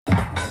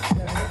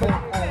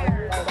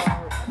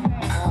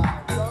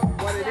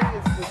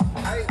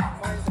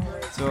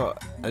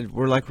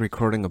We're like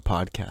recording a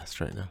podcast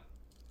right now.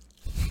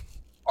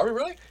 Are we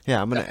really?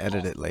 Yeah, I'm gonna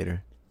edit it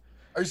later.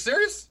 Are you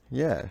serious?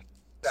 Yeah,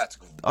 That's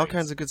great. all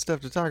kinds of good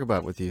stuff to talk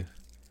about with you.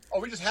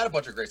 Oh, we just had a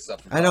bunch of great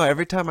stuff. I know.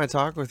 Every time I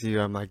talk with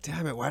you, I'm like,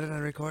 damn it, why did I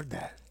record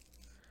that?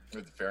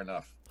 Fair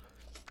enough.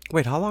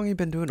 Wait, how long have you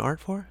been doing art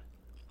for?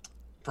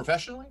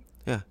 Professionally?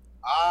 Yeah.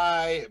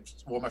 My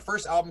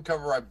first album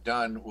cover I've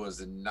done was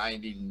in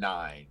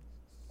 '99,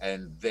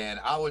 and then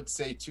I would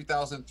say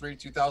 2003,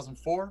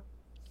 2004.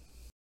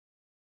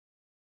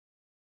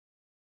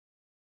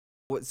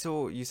 What?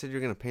 So you said you're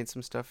gonna paint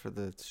some stuff for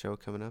the show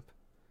coming up?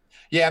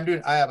 Yeah,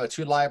 I have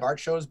 2 live art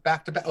shows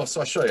back to back. Oh,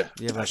 so I'll show you.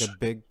 You have like a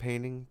big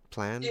painting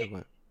planned? Yeah. Or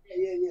what?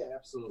 Yeah,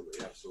 absolutely.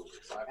 So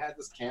I've had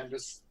this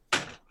canvas.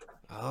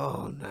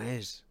 Oh,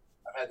 nice.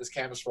 I've had this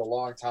canvas for a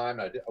long time.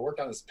 And I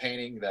worked on this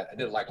painting that I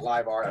did like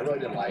live art. I really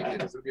didn't like it.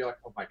 It was gonna be like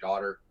of my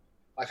daughter.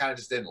 I kind of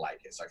just didn't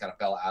like it, so I kind of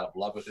fell out of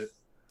love with it.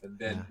 And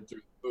then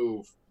through the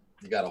move,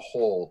 you got a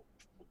hole,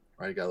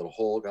 right? You got a little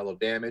hole, got a little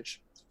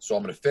damage. So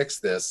I'm gonna fix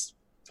this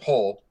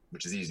hole,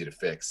 which is easy to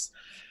fix.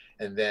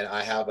 And then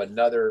I have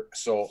another.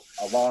 So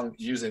along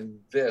using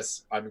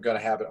this, I'm gonna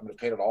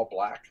paint it all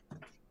black,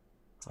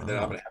 and then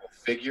I'm gonna have a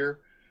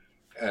figure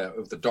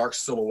with a dark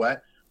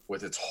silhouette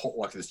with its whole,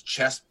 like this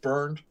chest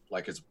burned,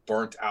 like it's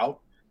burnt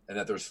out, and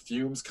that there's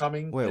fumes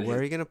coming. Wait, where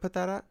are you gonna put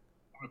that at?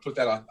 I'm gonna put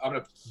that on. I'm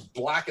gonna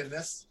blacken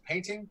this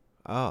painting.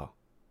 Oh.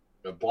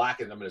 I'm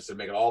gonna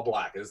make it all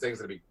black. This thing's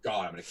gonna be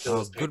gone. I'm gonna kill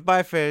this painting.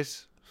 Goodbye,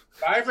 face.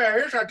 Bye,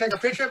 face. I'll take a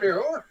picture of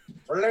you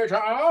for later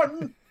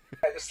on.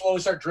 I just slowly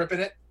start dripping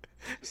it.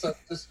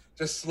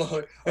 Just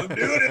slowly. I'm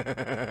doing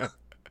it.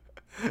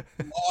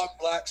 Long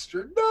black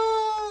string.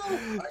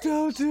 No!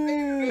 Don't do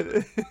it.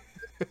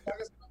 I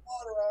guess put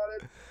water on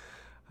it.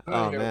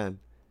 Oh, man.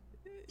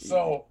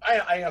 So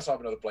I also have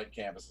another blank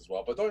canvas as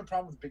well. But the only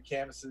problem with big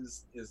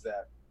canvases is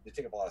that they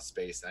take up a lot of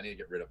space, and I need to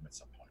get rid of them at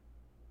some point.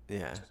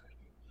 Yeah.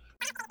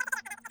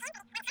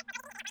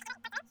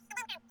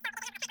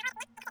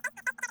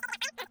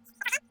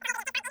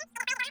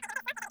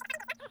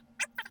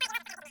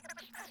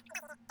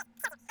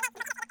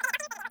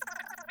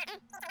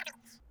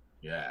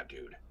 Yeah,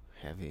 dude.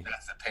 Heavy.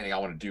 That's the painting I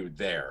want to do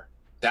there.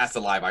 That's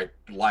the live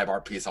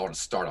art piece I want to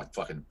start on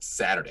fucking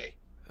Saturday.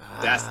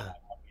 That's the live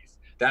art piece.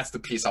 That's the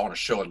piece I want to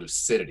show at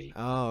Lucidity.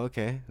 Oh,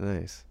 okay.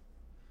 Nice.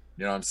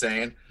 You know what I'm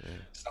saying? Yeah.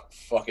 Something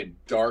fucking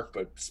dark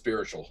but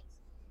spiritual.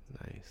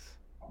 Nice.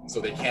 So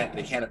they can't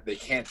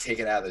take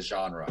it out of the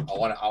genre. I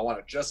want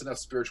it just enough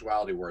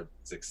spirituality where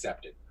it's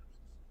accepted.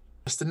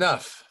 Just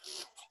enough.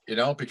 You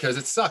know, because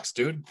it sucks,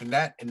 dude.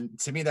 And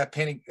to me, that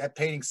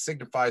painting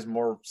signifies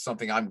more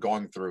something I'm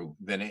going through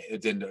than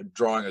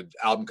drawing an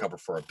album cover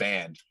for a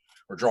band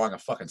or drawing a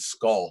fucking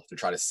skull to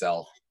try to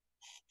sell.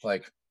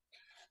 Like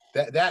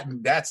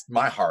that's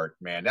my heart,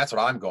 man. That's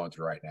what I'm going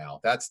through right now.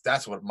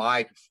 That's what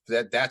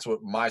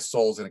my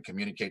soul's gonna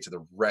communicate to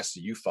the rest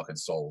of you fucking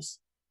souls,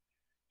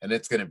 and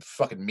it's gonna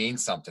fucking mean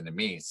something to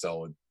me.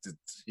 So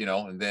you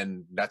know, and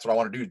then that's what I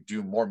want to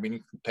do more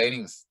meaningful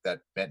paintings that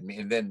meant me,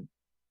 and then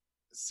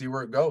see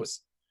where it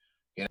goes.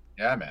 You know?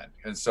 Yeah, man.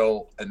 And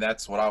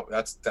that's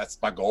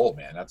my goal,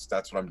 man. That's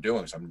what I'm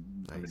doing. So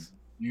I'm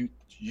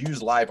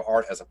use live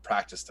art as a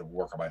practice to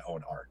work on my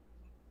own art.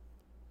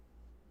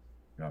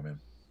 You know what I mean?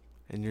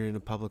 And you're in a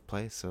public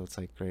place, so it's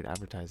like great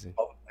advertising.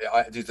 Oh,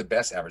 yeah, it's the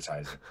best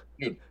advertising,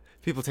 dude.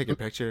 People take a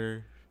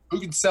picture. Who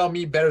can sell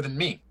me better than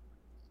me?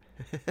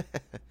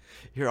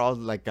 You're all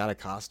like got a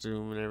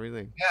costume and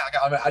everything. Yeah,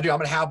 I'm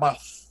gonna have my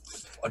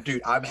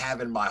dude. I'm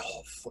having my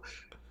whole.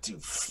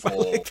 Dude,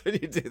 full. Can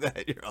you do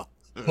that? You're all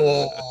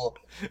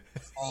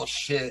full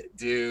shit,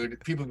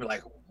 dude. People be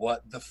like,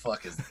 "What the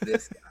fuck is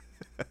this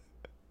guy?"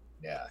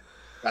 Yeah,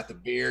 got the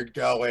beard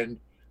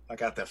going. I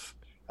got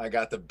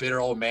the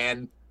bitter old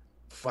man,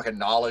 fucking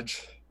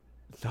knowledge.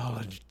 The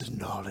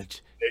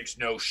knowledge makes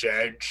no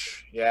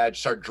sense. Yeah, I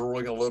just start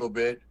drooling a little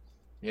bit.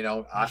 You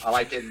know, I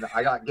like getting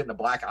a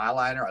black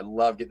eyeliner. I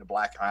love getting a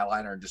black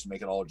eyeliner and just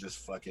make it all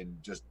just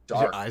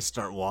dark. Your eyes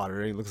start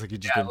watering. Looks like you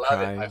just been I love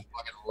crying. it. I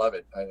fucking love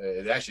it.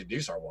 It actually do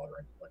start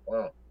watering. Like,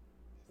 wow.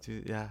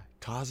 Dude, yeah,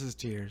 causes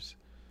tears.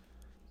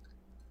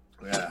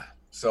 Yeah.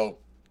 So,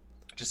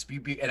 just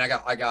be and I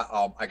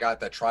got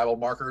the tribal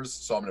markers.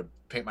 So I'm gonna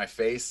paint my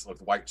face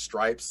with white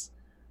stripes.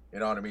 You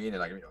know what I mean? And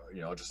like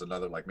just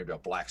another like maybe a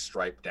black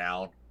stripe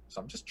down. So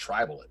I'm just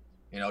tribal it.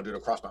 You know, do it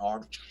across my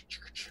arm.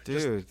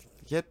 Dude.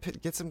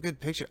 Get some good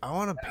picture. I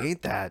want to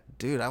paint that,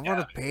 dude. I want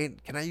to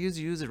paint. Can I use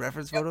you as a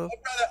reference photo?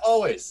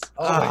 Always.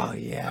 Oh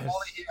yeah.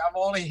 I'm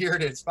only here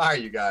to inspire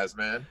you guys,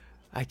 man.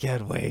 I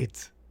can't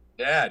wait.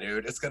 Yeah,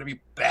 dude, it's gonna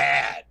be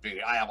bad, dude.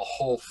 I have a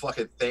whole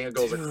fucking thing that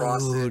goes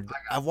across it.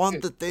 I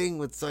want the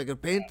thing so I can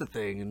paint the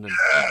thing, and then.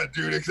 Yeah,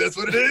 dude, that's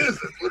what it is.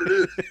 That's what it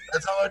is.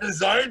 That's how I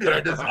designed it.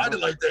 I designed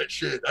it like that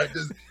shit. I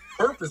just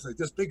purposely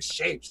just big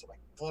shapes. I'm like,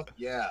 fuck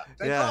yeah.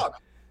 Thank God.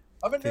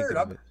 I'm a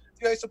nerd.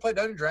 I used to play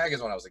Dungeons and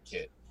Dragons when I was a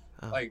kid.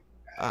 Like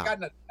I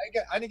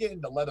didn't get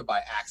into leather by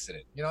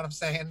accident. You know what I'm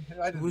saying?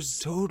 It was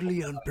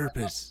totally on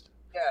purpose.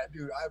 Yeah,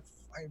 dude.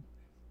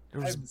 I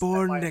was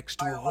born next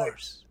to a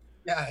horse.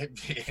 Yeah, I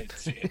did.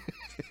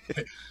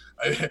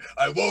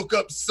 I woke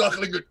up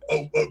suckling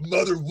a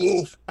mother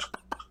wolf.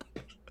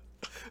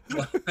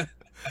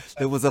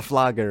 There was a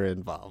flogger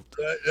involved.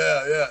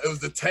 Yeah. It was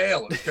the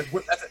tail.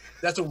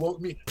 That's what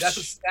woke me. That's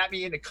what snapped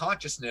me into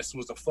consciousness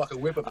was the fucking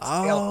whip of its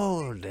tail.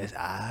 Oh,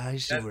 I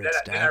see where it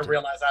Then I started.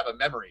 realized I have a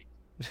memory.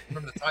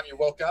 Remember the time you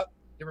woke up?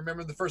 You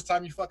remember the first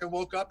time you fucking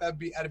woke up out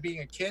of being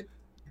a kid?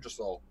 You're just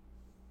all,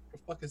 what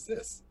the fuck is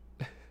this?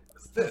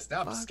 What's this?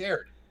 Now I'm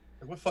scared.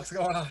 Like, what the fuck's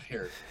going on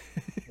here?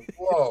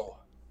 Whoa.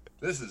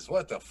 This is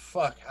what the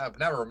fuck. I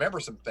now remember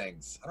some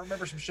things. I don't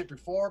remember some shit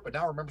before, but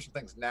now I remember some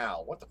things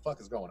now. What the fuck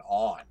is going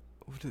on?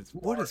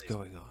 What is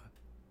going on?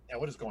 Yeah,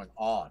 what is going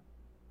on?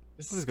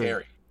 This is Going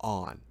scary.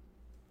 on.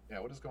 Yeah,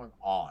 what is going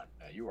on?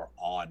 Yeah, you are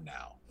on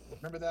now.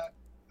 Remember that?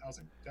 That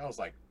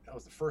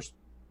was the first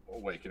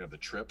awakening of the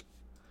trip.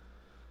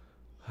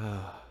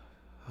 Oh,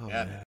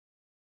 Yeah. man.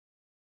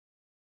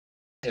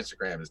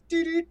 Instagram is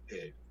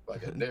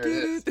fucking there it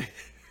is.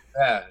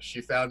 Yeah,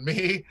 she found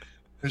me.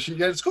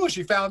 It's cool.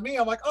 She found me.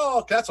 I'm like,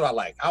 oh, that's what I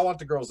like. I want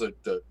the girls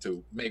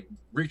to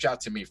reach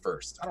out to me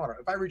first. I don't want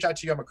to. If I reach out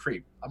to you, I'm a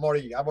creep. I've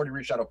already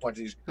reached out to a bunch of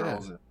these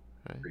girls and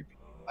Right. creepy.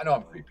 I know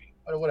I'm creepy,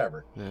 but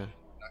whatever. Yeah.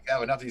 I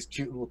have enough of these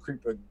cute little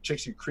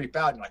chicks you creep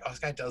out, and you're like, oh, this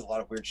guy does a lot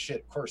of weird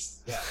shit. Of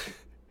course, yeah.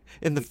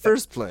 In the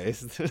first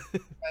place. Hey,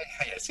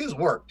 it's his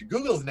work.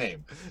 Google his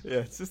name. Yeah,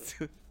 it's just.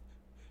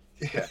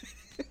 Yeah.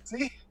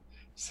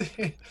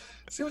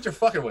 See what you're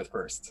fucking with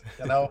first.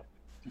 You know,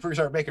 before you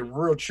start making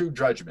real true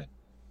judgment.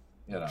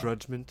 You know,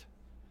 Drudgement.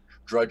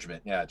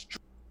 drudgment. Yeah, it's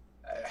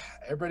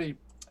everybody.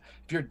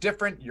 If you're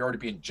different, you're already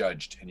being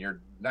judged, and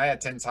you're 9 out of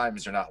 10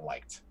 times you're not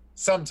liked.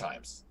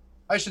 Sometimes.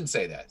 I shouldn't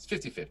say that. It's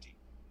 50-50.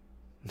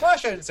 Well, I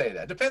shouldn't say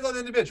that. Depends on the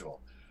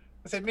individual.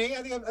 I say me.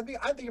 I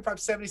think you're probably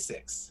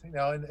 76. You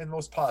know, in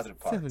most positive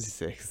parts.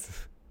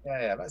 76.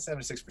 Yeah, about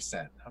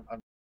 76%. I'm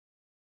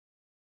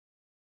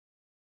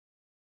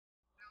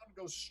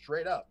go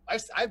straight up.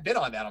 I've been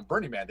on that on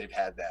Burning Man. They've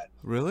had that.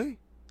 Really?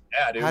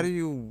 Yeah, dude. How do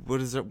you?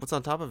 What's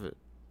on top of it?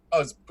 Oh,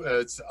 it's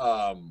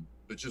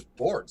just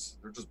boards.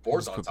 They're just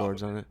boards Just on put top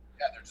boards of it. on it.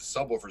 Yeah, they're just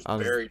subwoofers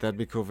buried. That'd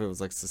be cool if it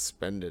was like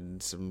suspended in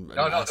some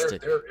No,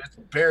 elastic. it's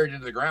buried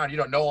into the ground. You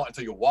don't know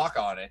until you walk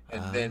on it,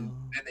 and then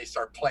Oh. they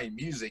start playing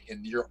music,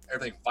 and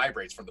everything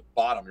vibrates from the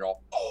bottom. You're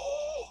all,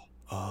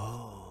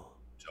 Oh,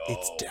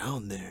 it's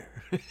down there.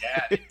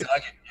 Yeah, they dug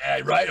it.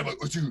 Yeah, right. I'm like,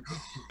 oh, dude.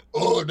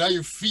 Oh, now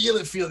you feel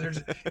it. And there's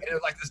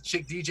like this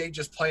chick DJ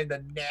just playing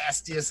the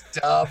nastiest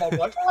dub. I'm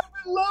like, I'm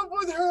in love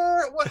with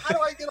her. How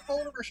do I get a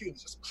hold of her? She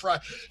was just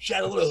crying. She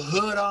had a little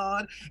hood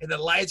on, and the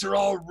lights are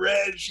all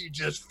red. She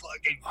just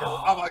fucking.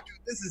 I'm like, dude,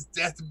 this is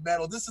death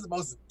metal. This is the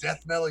most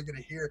death metal you're gonna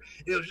hear.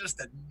 It was just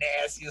the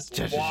nastiest,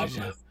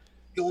 wobblest,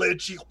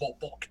 glitchy.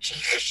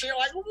 You're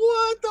like,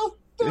 what the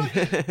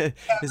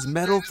fuck? Is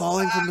metal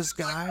falling from the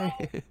sky?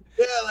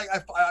 Yeah, like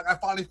I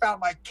finally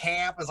found my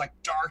camp. It was like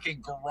dark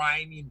and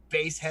grimy and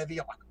bass heavy.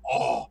 I'm like,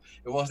 oh,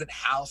 it wasn't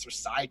house or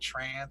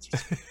psytrance.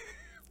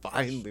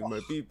 Finally,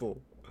 my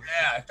people.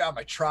 Yeah, I found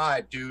my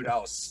tribe, dude. I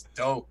was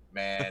stoked,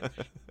 man.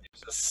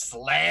 Just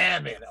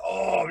slamming.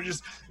 Oh,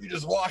 you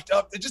just walked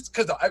up. It just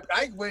because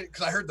I went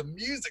because I heard the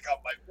music.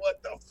 I'm like,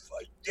 what the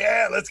fuck?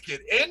 Yeah, let's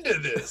get into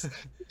this. And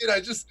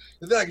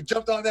then I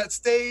jumped on that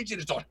stage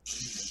and it's all.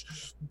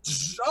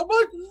 I'm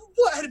like,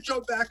 what? I had to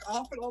jump back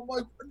off and I'm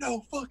like,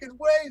 no fucking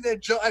way. Then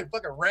I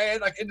fucking ran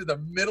like into the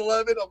middle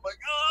of it. I'm like,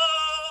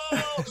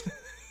 oh.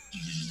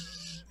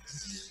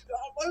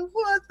 I'm like,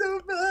 what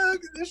the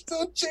fuck? There's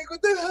still chick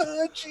with the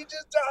hood. She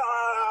just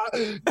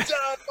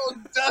down all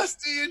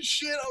dusty and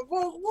shit. I'm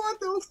like, what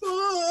the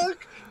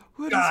fuck?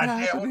 What is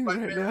happening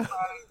right now?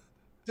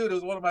 Dude, it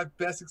was one of my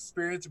best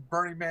experiences at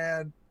Burning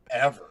Man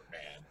ever,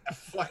 man.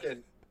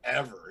 Fucking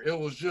ever. It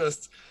was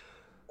just,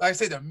 like I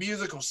say, the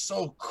music was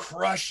so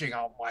crushing.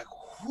 I'm like,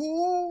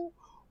 who?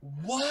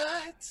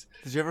 What?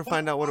 Did you ever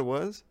find out what it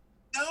was?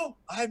 No,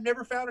 I've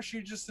never found her.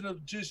 She's just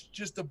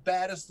the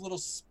baddest little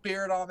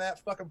spirit on that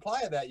fucking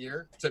playa that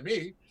year to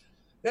me.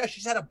 Yeah,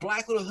 she's had a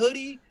black little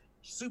hoodie.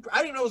 Super. I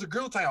didn't even know it was a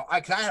girl title.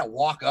 I had to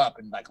walk up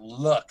and like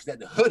look. She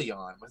had the hoodie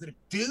on. Was it a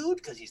dude?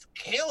 Because he's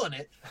killing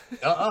it.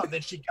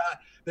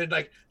 Then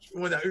like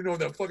when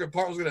the fucking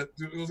part was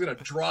gonna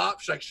drop.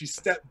 She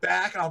stepped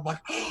back. And I'm like,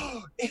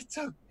 oh, it's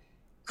a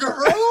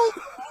girl.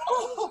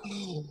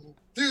 Oh.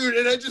 Dude,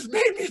 and it just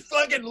made me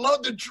fucking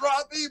love the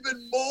drop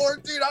even more,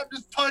 dude. I'm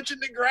just punching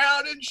the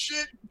ground and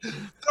shit,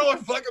 throwing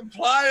fucking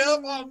ply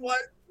up. I'm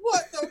like,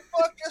 what the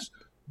fuck? Just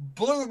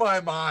blew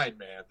my mind,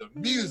 man. The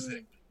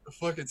music, the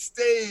fucking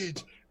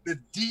stage, the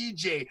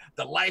DJ,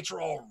 the lights are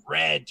all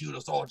red, dude.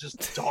 It's all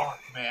just dark,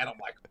 man. I'm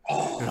like,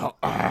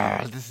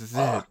 this is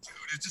it.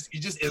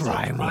 Dude, it's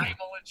primal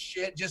and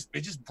shit.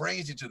 It just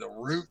brings you to the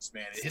roots,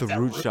 man. It's the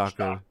root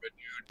chakra.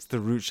 It's the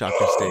root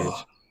chakra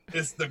stage.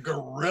 It's the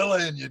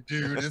gorilla in you,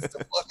 dude. It's the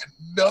fucking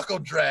knuckle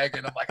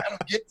dragon. I'm like, I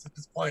don't get to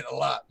this point a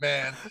lot,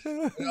 man.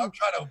 I'm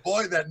trying to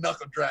avoid that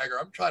knuckle dragger.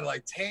 I'm trying to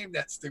like tame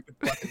that stupid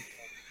fucking thing,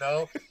 you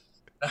know?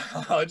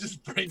 It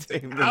just brings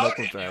the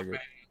knuckle dragger.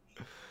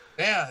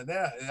 Yeah. And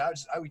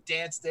I would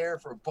dance there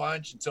for a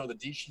bunch until the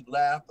DJ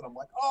left, and I'm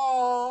like,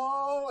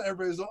 oh,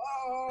 everybody's like,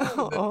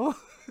 oh.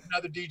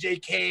 another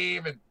DJ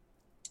came, and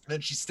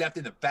then she stepped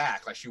in the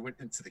back, like she went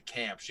into the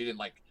camp. She didn't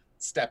like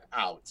step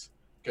out,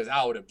 because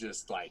I would have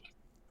just like,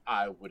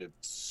 I would have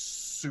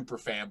super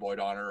fanboyed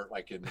on her,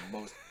 like in the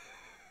most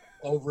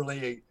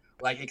overly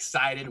like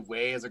excited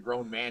way as a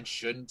grown man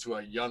shouldn't to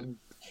a young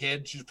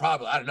kid. She's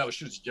probably, I don't know,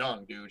 she was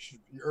young, dude. She's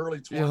early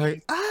 20s. You're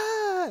like,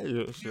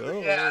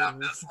 Yeah,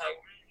 I'm just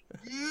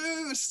like,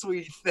 you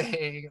sweet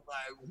thing.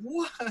 Like,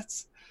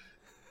 what?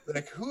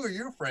 Like, who are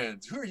your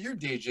friends? Who are your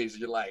DJs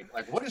you like?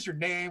 Like, what is your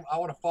name? I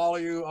want to follow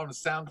you on the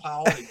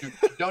SoundCloud.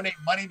 Like, donate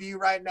money to you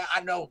right now.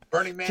 I know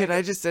Burning Man. Can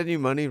I just send you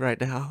money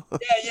right now?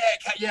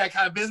 Yeah.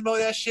 Kind of Bismo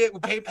that shit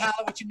with PayPal.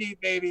 What you need,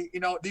 baby? You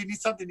know, do you need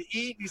something to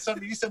eat? Need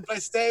some place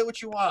to stay?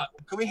 What you want?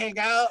 Can we hang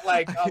out?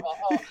 Like, I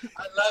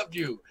loved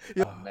you.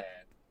 Oh man,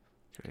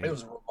 it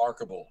was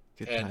remarkable,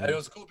 and it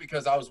was cool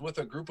because I was with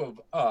a group of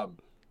I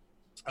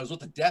was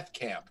with a deaf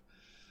camp.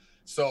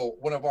 So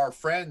one of our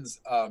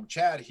friends,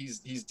 Chad,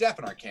 he's deaf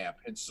in our camp,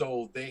 and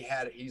so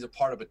he's a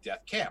part of a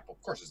deaf camp.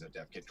 Of course, there's a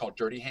deaf kid called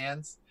Dirty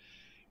Hands,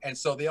 and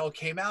so they all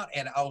came out,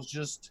 and I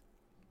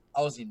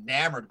was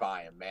enamored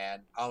by him, man.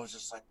 I was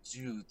just like,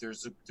 dude,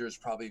 there's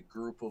probably a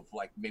group of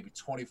like maybe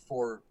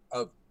 24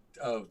 of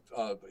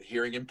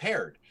hearing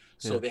impaired.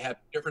 So they have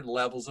different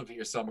levels of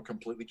hear. Some are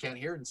completely can't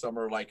hear, and some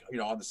are like, you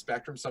know, on the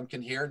spectrum. Some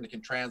can hear and they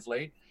can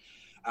translate.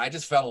 I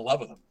just fell in love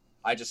with them.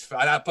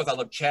 Plus I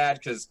love Chad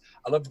because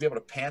I love to be able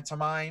to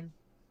pantomime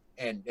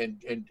and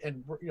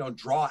you know,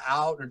 draw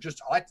out, or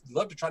just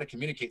love to try to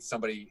communicate to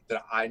somebody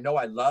that I know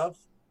I love,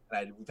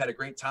 and we've had a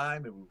great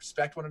time, and we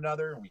respect one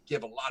another, and we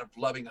give a lot of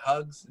loving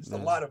hugs. There's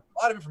a lot of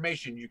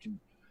information you can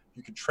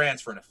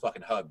transfer in a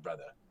fucking hug,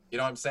 brother. You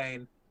know what I'm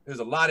saying? There's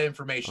a lot of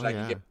information I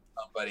can give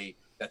somebody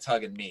that's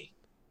hugging me,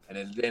 and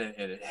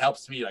it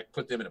helps me like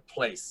put them in a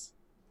place,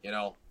 you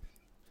know.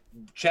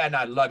 Chad and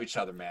I love each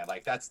other, man.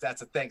 Like that's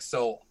a thing.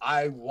 So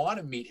I want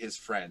to meet his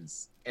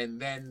friends,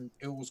 and then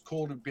it was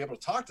cool to be able to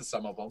talk to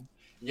some of them.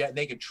 Yet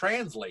they could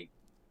translate,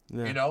 you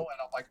know. And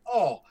I'm like,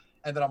 oh.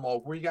 And then I'm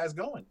like, where are you guys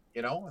going?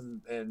 You know,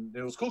 and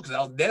it was cool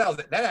because then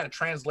I had a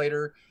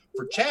translator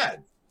for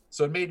Chad,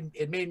 so it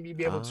made me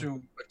be able to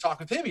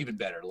talk with him even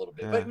better a little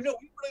bit. But you know,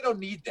 we really don't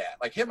need that.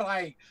 Like him and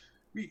I,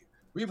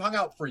 we've hung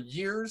out for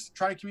years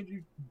trying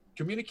to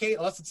communicate,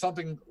 unless it's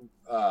something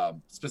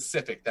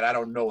specific that I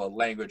don't know a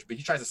language, but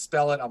he tries to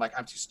spell it. I'm like,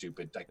 I'm too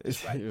stupid. Like,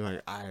 You're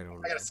like, I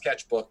got a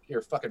sketchbook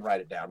here. Fucking write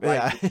it down.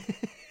 Right? Yeah.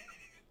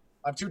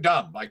 I'm too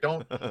dumb. Like,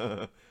 don't. You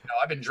know,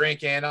 I've been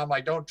drinking. I'm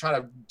like, don't try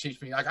to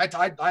teach me. Like,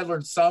 I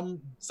learned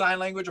some sign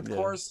language, of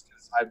course.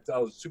 I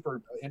was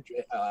super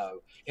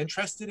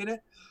interested in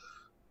it.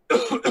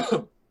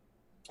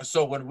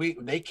 So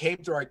when they came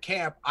to our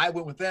camp, I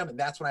went with them, and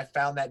that's when I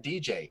found that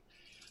DJ.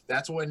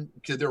 That's when,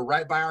 because they're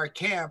right by our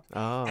camp.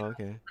 Oh,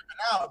 okay.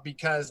 Out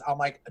because I'm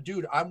like,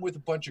 dude, I'm with a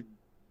bunch of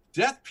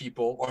deaf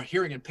people or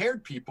hearing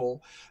impaired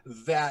people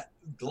that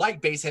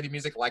like bass heavy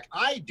music like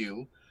I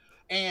do,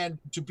 and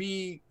to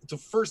be the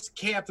first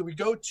camp that we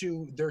go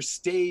to, their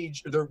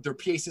stage, their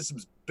PA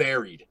system's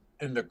buried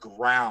in the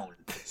ground,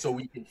 so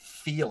we can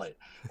feel it.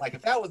 Like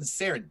if that wasn't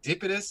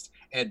serendipitous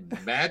and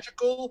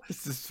magical,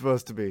 this is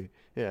supposed to be,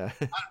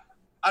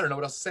 I don't know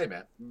what else to say,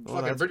 man.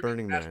 Well, that's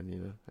Burning Man, you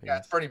know. Yeah,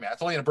 it's Burning Man.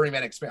 It's only in a Burning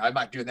Man experience. I'm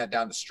not doing that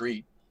down the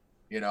street,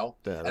 you know.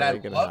 Yeah, and I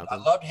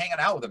loved hanging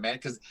out with them, man,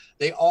 because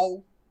they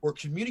all were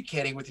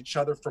communicating with each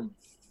other from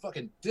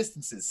fucking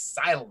distances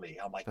silently.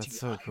 I'm like, that's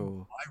so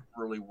cool.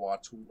 I really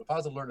want to. If I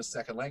was to learn a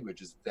second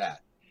language, is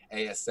that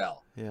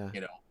ASL? Yeah.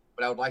 You know,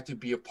 but I would like to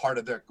be a part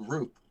of their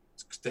group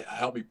to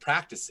help me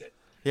practice it.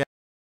 Yeah.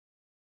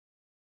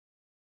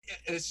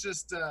 It's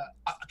just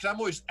because I'm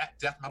always at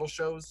death metal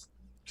shows.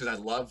 Because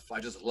I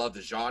just love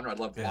the genre. I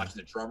love watching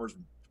the drummers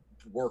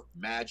work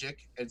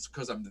magic. And it's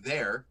because I'm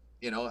there,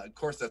 you know. Of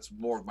course, that's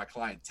more of my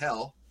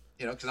clientele,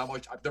 you know,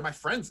 because they're my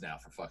friends now,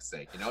 for fuck's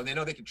sake, you know. And they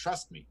know they can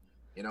trust me,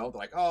 you know. They're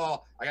like,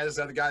 oh, I got this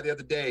other guy the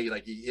other day,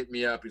 like he hit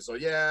me up. He's like,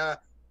 yeah,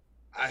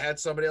 I had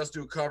somebody else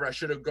do a cover. I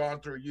should have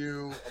gone through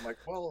you. I'm like,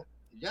 well,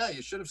 yeah,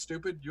 you should have,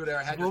 stupid. You would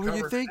have had your cover. What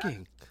were you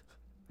thinking?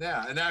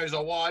 Yeah, and now he's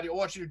like, well, I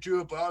want you to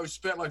do it, but I always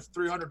spent like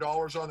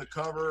 $300 on the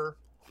cover.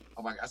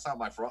 I'm like, that's not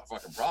my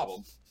fucking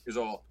problem. He's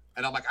all,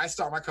 and I'm like, I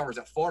start my covers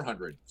at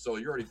 $400, so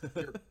you're already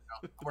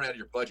out of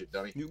your budget,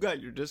 dummy. You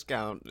got your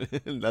discount.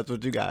 That's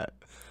what you got.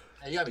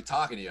 Hey, you gotta be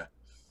talking to you.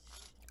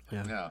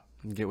 Yeah.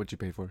 Get what you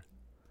pay for.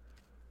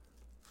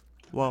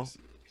 Well,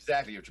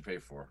 exactly what you pay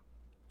for.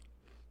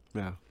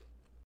 Yeah.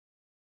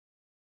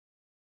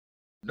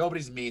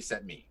 Nobody's me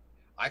except me.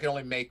 I can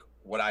only make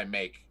what I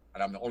make,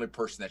 and I'm the only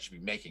person that should be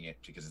making it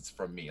because it's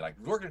from me. Like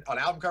working on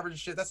album covers and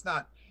shit, it's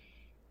not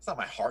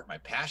my heart, my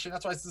passion.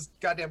 That's why this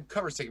goddamn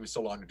cover's taking me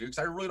so long to do, because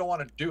I really don't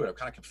want to do it. I'm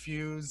kind of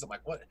confused. I'm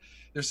like, what?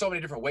 There's so many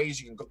different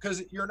ways you can go,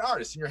 because you're an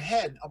artist in your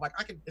head. I'm like,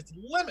 it's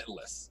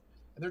limitless.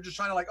 And they're just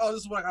trying to like, oh,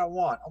 this is what I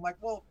want. I'm like,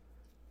 well,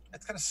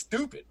 that's kind of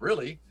stupid,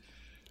 really.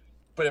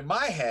 But in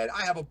my head,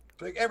 I have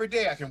every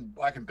day I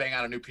can bang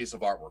out a new piece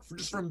of artwork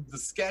just from the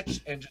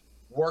sketch and just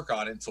work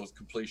on it until it's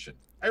completion.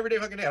 Every day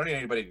fucking day. I don't need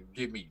anybody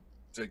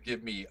to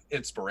give me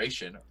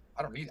inspiration.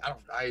 I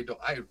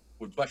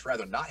would much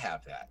rather not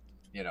have that,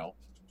 you know.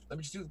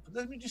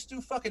 Let me just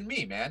do fucking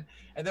me, man.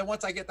 And then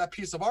once I get that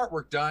piece of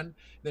artwork done,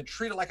 then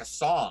treat it like a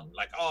song.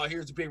 Like, oh,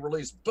 here's a big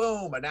release,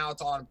 boom, and now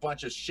it's on a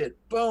bunch of shit,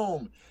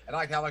 boom. And I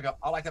like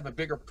to have a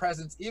bigger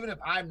presence, even if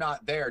I'm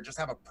not there. Just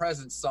have a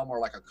presence somewhere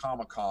like a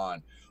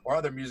Comic-Con or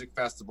other music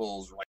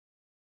festivals. Like,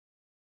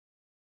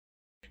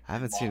 I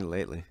haven't seen it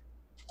lately.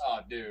 oh,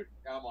 dude,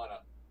 I'm on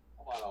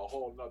a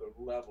whole nother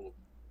level of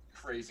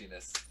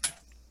craziness.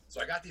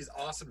 So I got these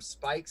awesome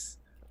spikes.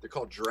 They're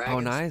called dragons. Oh,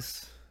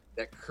 nice.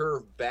 That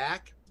curve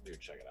back. Dude,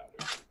 check it out,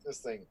 dude. This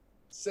thing,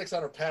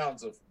 600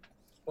 pounds of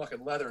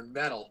fucking leather and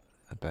metal.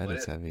 I bet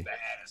it's heavy. Bad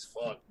as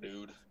fuck,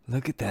 dude.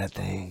 Look at that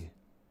thing.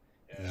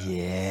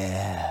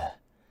 Yeah.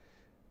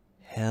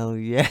 Hell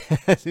yeah.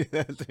 Dude,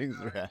 that thing's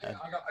rad.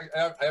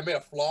 I made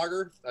a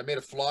flogger. I made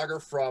a flogger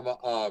from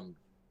a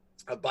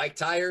bike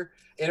tire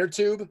inner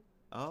tube.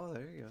 Oh,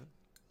 there you go.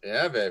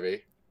 Yeah,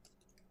 baby.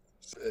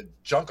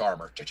 Junk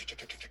armor.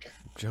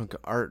 Junk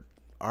art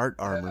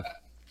armor.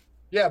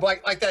 Yeah,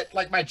 but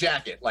like my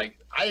jacket. Like,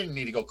 I didn't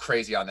need to go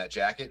crazy on that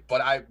jacket,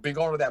 but I've been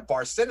going to that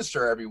Bar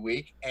Sinister every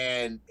week,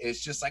 and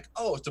it's just like,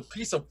 oh, to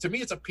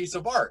me, it's a piece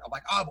of art. I'm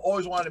like, oh, I've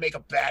always wanted to make a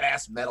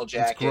badass metal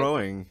jacket. It's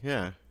growing,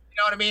 yeah. You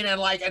know what I mean? And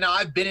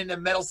I've been in the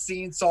metal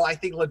scene, so I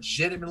think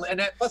legitimately,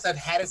 and plus I've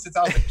had it since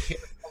I was a kid,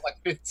 I was like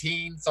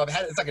 15. So I've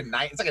had it. It's like a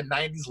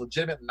 90s,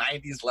 legitimate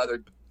 90s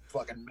leather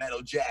fucking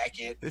metal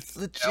jacket. It's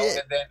legit. You know?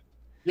 And then,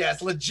 yeah,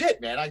 it's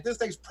legit, man. Like, this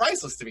thing's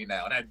priceless to me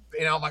now. And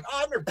I'm like,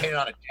 oh, I've never painted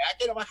on a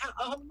jacket. I'm like,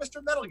 I'm a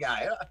Mr. Metal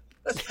guy.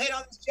 Let's paint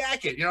on this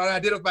jacket. You know, and I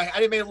did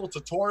made a little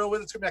tutorial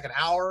with it. It took me like an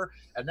hour.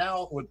 And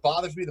now what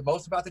bothers me the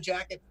most about the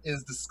jacket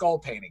is the skull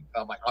painting.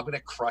 I'm like, I'm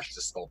gonna crush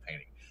the skull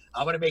painting.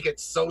 I'm gonna make it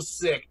so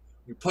sick.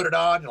 You put it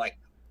on, you're like,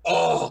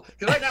 oh,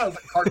 because right now it's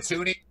like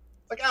cartoony.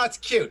 It's like, oh, it's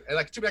cute. And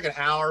like, it took me like an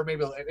hour,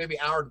 maybe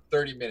hour and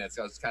 30 minutes.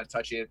 I was kind of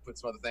touching it, put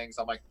some other things.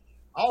 I'm like,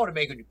 I want to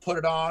make it when you put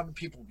it on,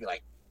 people will be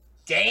like,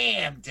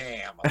 damn.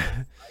 I'm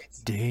like,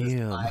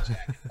 damn. My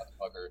jacket,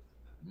 motherfucker.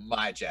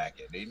 My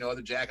jacket. There's no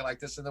other jacket like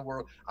this in the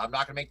world. I'm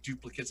not gonna make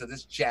duplicates of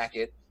this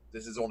jacket.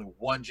 This is only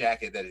one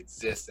jacket that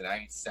exists, and I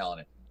ain't selling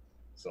it.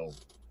 So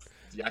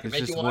yeah, I can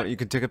make you one. You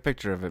can take a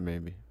picture of it,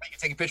 maybe. You can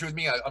take a picture with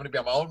me. I'm gonna be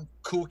on my own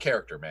cool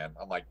character, man.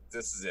 I'm like,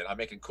 this is it. I'm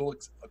making cool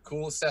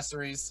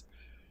accessories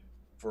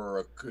for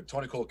a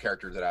 20 cool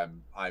characters that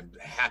I'm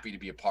happy to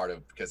be a part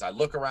of, because I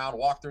look around,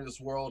 walk through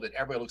this world, and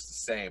everybody looks the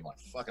same. Like,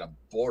 fucking, I'm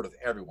bored with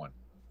everyone.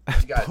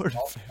 You guys all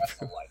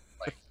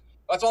like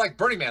that's why I like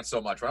Burning Man so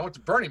much. When I went to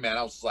Burning Man,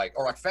 I was like,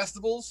 or like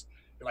festivals,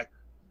 you're like,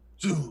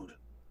 dude.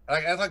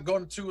 And I like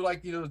going to,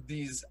 like, you know,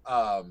 these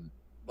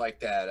like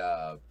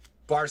that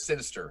Bar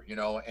Sinister, you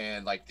know,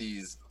 and like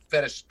these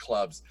fetish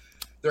clubs.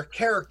 They're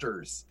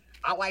characters.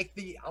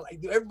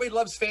 Everybody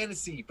loves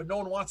fantasy, but no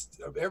one wants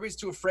to, everybody's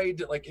too afraid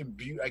to like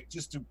imbue, like,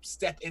 just to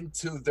step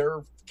into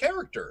their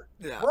character.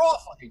 Yeah. We're all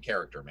fucking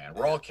character, man.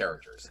 We're all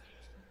characters.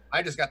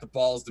 I just got the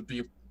balls to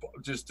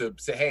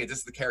say, hey, this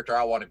is the character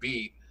I want to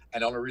be.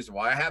 And the only reason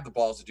why I have the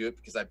balls to do it,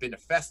 because I've been to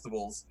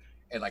festivals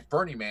and like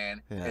Burning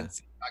Man, and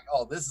see, like,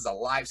 oh, this is a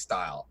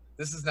lifestyle.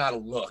 This is not a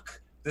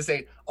look. This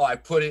ain't, oh, I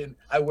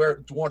wear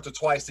it once or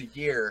twice a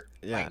year.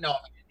 Yeah. Like, no,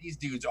 these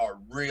dudes are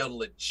real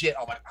legit.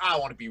 I'm like, I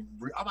want to be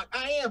real. I'm like,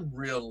 I am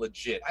real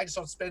legit. I just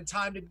don't spend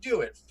time to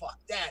do it. Fuck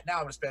that. Now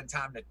I'm gonna spend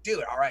time to do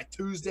it. All right,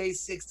 Tuesday,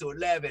 6 to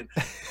 11.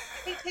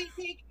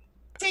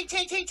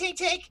 Take.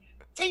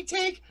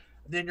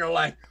 And then you're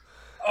like,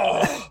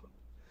 oh,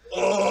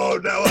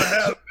 now I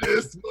have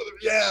this.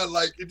 Yeah,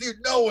 like,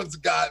 dude, no one's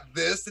got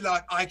this. And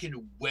I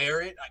can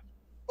wear it. Like,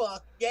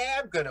 fuck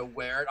yeah, I'm gonna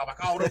wear it. I'm like,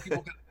 oh, what are people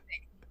gonna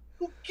think?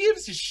 Who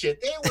gives a shit?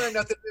 They ain't wearing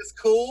nothing this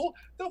cool.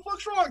 The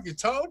fuck's wrong with you,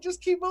 Tone?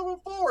 Just keep moving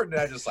forward. And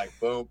I just like,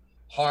 boom,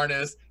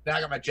 harness. Now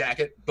I got my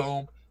jacket,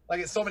 boom. Like,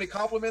 it's so many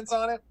compliments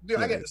on it. Dude,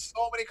 I get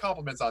so many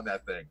compliments on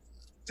that thing.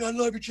 Dude, I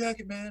love your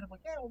jacket, man. I'm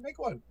like, yeah, we'll make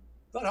one.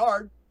 It's not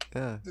hard.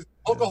 Yeah. Just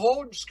poke a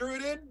hole and screw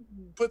it in.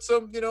 Put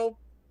some, you know,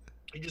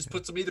 you just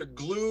put some either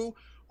glue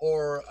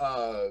or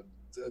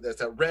that's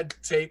a red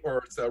tape,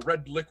 or it's a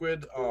red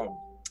liquid.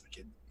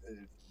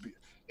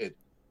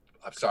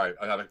 I'm sorry,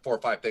 I have like 4 or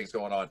 5 things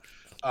going on.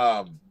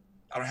 I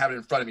don't have it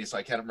in front of me, so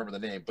I can't remember the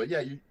name. But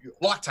yeah, you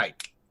Loctite.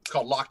 It's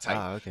called Loctite.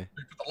 Ah, okay. You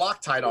put the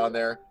Loctite on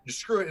there, you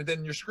screw it, and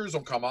then your screws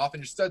don't come off,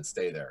 and your studs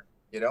stay there.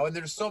 You know, and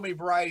there's so many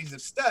varieties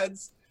of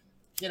studs.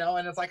 You know,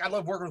 and it's like, I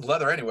love working with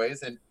leather,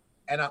 anyways, and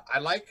I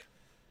like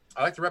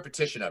the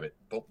repetition of it.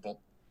 Boom, boom,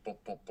 boom,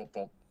 boom, boom,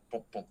 boom,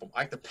 boom, boom, boom. I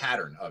like the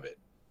pattern of it.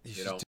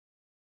 You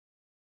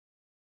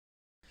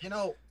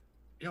know,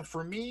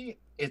 for me,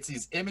 it's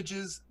these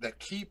images that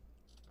keep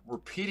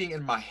repeating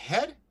in my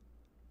head,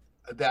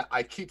 that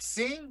I keep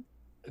seeing,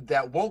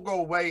 that won't go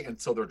away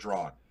until they're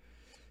drawn.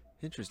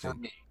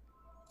 Interesting.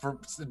 For me,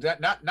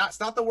 it's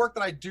not the work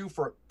that I do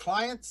for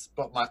clients,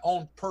 but my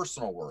own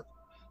personal work.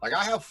 Like,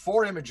 I have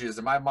 4 images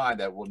in my mind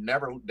that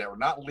are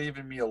not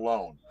leaving me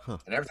alone. Huh.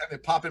 And every time they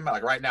pop in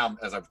like right now,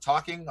 as I'm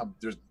talking,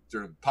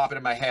 they're popping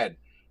in my head,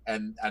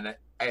 and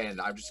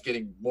I'm just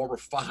getting more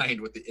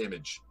refined with the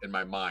image in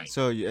my mind.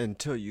 So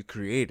until you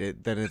create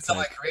it, then it's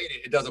until I create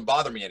it, it doesn't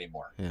bother me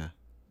anymore. Yeah.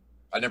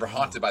 I'm never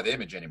haunted by the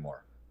image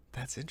anymore.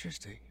 That's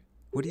interesting.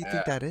 What do you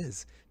think Yeah. that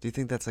is? Do you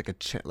think that's like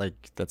like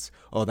that's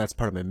that's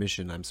part of my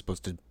mission. I'm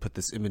supposed to put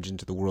this image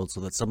into the world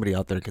so that somebody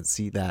out there can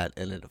see that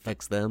and it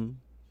affects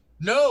them?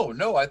 No,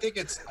 no, I think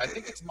it's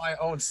my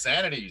own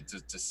sanity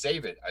to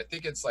save it. I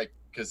think it's like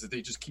because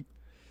they just keep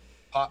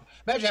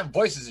imagine having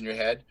voices in your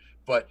head,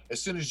 but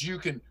as soon as you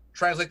can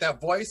translate that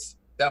voice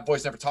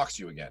never talks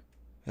to you again.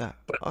 Yeah.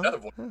 But Oh, another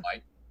voice huh.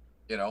 might,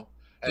 you know.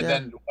 And Yeah.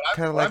 then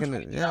Kind of what like I'm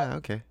tweeting out yeah,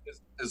 okay.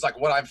 is like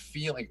what I'm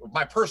feeling.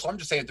 My personal, I'm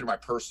just saying through my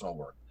personal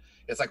work.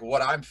 It's like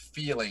what I'm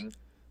feeling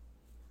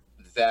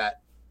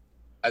that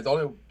I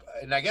don't,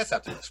 and I guess I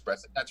have to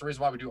express it. That's the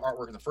reason why we do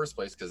artwork in the first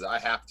place because I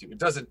have to. It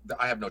doesn't.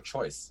 I have no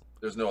choice.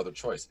 There's no other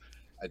choice.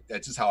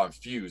 That's just how I'm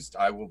fused.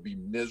 I will be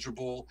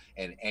miserable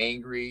and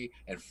angry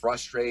and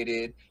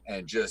frustrated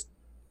and just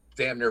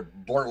damn near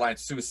borderline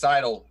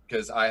suicidal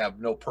because I have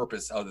no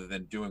purpose other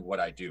than doing what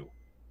I do.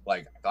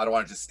 Like I don't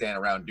want to just stand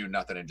around and do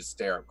nothing and just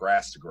stare at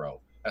grass to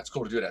grow. That's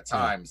cool to do it at Yeah.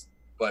 times,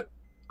 but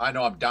I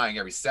know I'm dying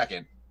every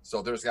second.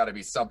 So there's got to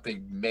be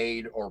something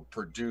made or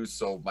produced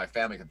so my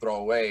family can throw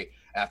away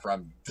after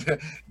I'm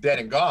dead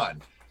and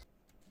gone.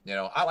 You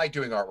know, I like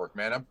doing artwork,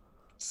 man. I'm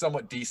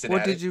somewhat decent Well,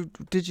 at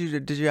it. did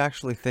you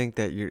actually think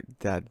that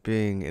that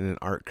being in an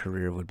art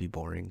career would be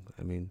boring?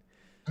 I mean,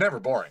 Never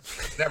boring.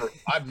 Never.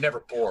 I'm never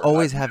bored.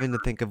 always having to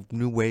think of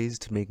new ways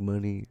to make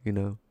money, you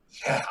know?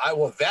 Yeah, I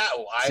will. That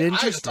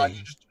It's I just thought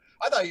interesting.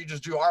 I thought you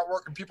just do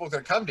artwork and people are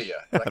gonna come to you.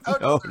 Like, oh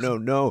no, No, there's no,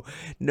 no.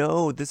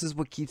 No, this is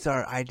what keeps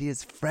our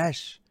ideas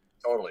fresh.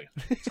 totally,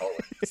 totally.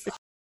 It's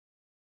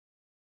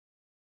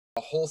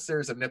a whole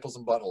series of nipples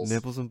and buttholes.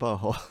 Nipples and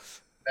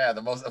buttholes. Yeah,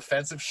 the most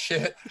offensive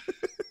shit,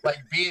 like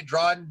being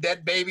drawing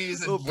dead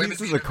babies and Little women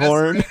pieces being of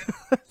corn. eviscerated.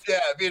 Yeah,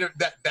 being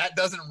that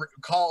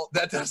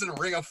doesn't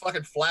ring a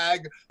fucking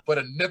flag, but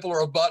a nipple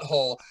or a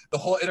butthole, the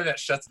whole internet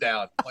shuts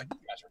down. I'm like, you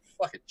guys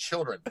are fucking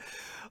children.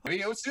 I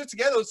mean, let's do it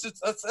together.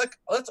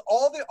 Let's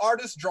all the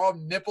artists draw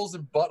nipples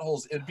and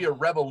buttholes. It'd be a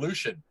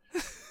revolution.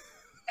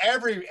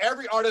 Every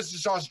artist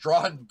just starts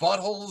drawing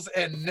buttholes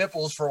and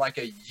nipples for like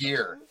a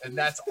year, and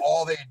that's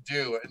all they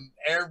do. And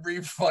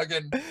every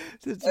fucking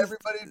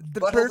everybody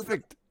the buttholes.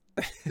 perfect,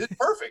 It's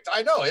perfect.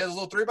 I know. He has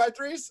little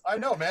 3x3s. I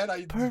know, man.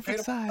 I perfect paint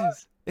 'em-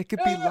 size. It could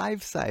be Yeah.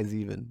 life size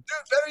even.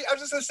 Dude, I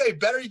was just gonna say,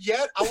 better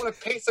yet, I want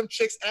to paint some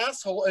chick's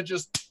asshole and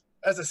just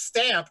as a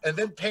stamp, and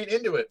then paint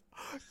into it.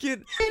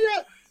 Kid,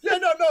 Yeah.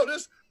 No.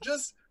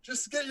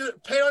 Just get your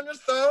paint on your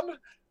thumb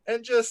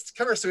and just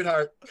come here,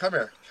 sweetheart. Come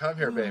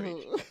here,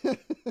 baby. Come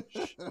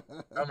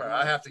here.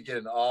 I have to get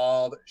in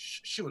all.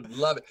 She would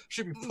love it.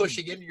 She'd be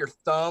pushing into your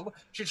thumb.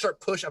 She'd start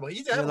pushing. I'm like,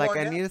 you're like,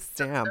 I need a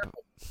stamp.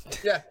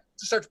 Yeah,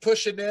 just starts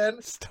pushing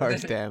in. Star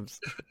stamps.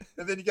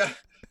 And then you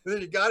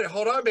got it.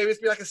 Hold on, baby.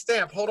 It's be like a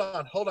stamp. Hold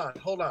on.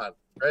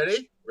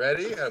 Ready?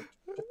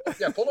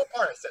 Yeah, pull it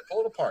apart. I said,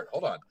 pull it apart.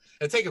 Hold on.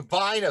 And take a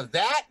vine of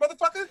that,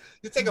 motherfucker.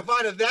 You take a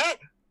vine of that,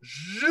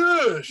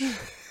 zhoosh,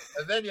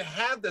 and then you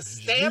have the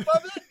stamp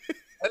of it,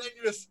 and then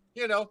you just,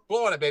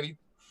 blow on it, baby.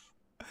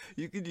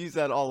 You could use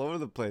that all over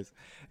the place.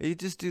 You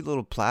just do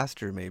little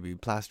plaster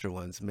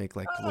ones, make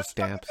like little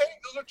stamps.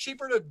 Those are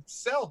cheaper to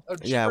sell.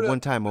 Yeah,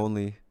 one time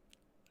only.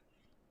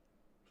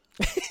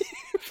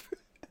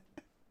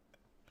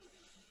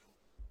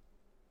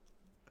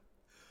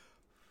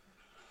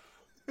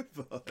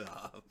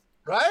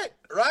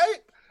 Right?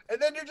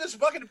 And then you're just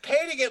fucking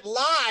painting it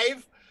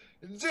live,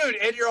 dude.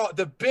 And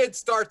the bid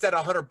starts at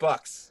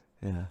 $100.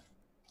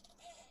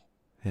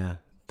 Yeah,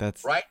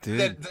 that's right. dude.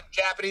 Then the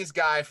Japanese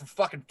guy for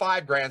fucking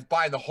 $5,000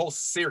 buying the whole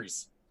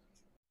series.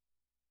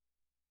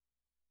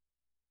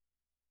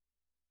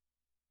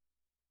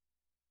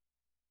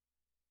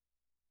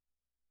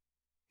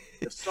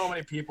 If so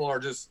many people are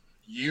just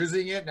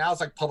using it now,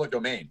 it's like public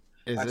domain.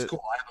 That's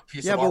cool. I have a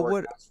piece of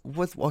artwork.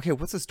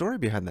 What's the story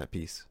behind that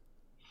piece?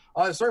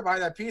 The story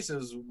behind that piece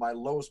is my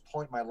lowest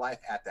point in my life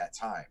at that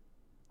time.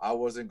 I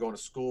wasn't going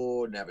to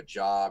school, didn't have a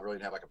job, really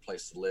didn't have like a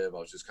place to live. I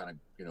was just kind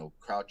of,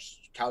 couch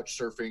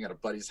surfing at a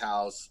buddy's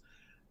house,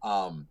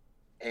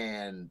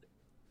 and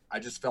I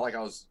just felt like I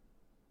was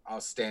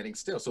standing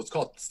still. So it's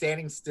called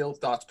Standing Still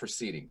Thoughts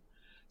Proceeding.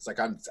 It's like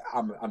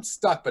I'm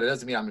stuck, but it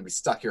doesn't mean I'm going to be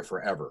stuck here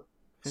forever.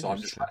 So I'm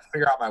just trying to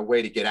figure out my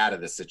way to get out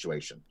of this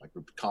situation, like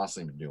we've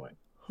constantly been doing.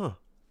 Huh.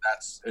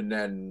 And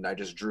then I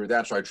just drew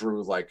that. So I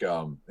drew like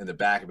in the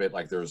back of it,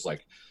 like there's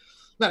like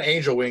not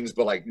angel wings,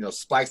 but like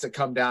spikes that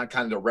come down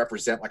kind of to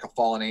represent like a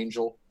fallen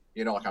angel.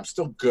 Like I'm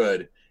still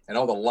good, and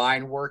all the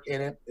line work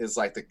in it is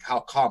like how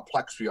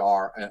complex we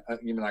are,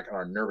 even like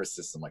our nervous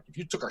system. Like if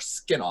you took our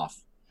skin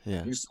off,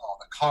 you saw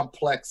the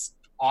complex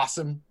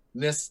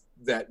awesomeness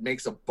that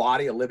makes a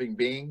body a living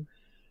being,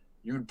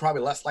 you would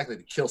probably less likely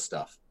to kill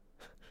stuff.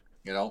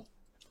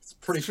 It's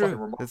pretty fucking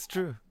remarkable. That's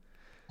true.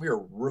 We are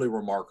really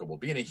remarkable.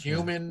 Being a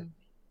human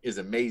is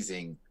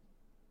amazing,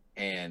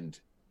 and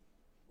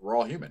we're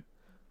all human.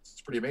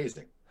 It's pretty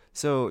amazing.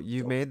 So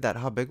you made that.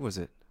 How big was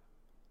it?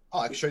 Oh,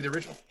 I can show you the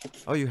original.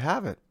 Oh, you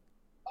have it.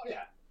 Oh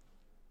yeah,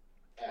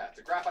 it's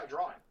a graphite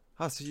drawing.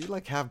 Oh, so you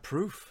like have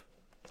proof.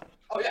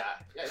 Oh yeah.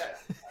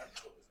 Absolutely.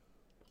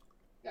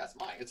 Yeah, it's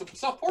mine. It's a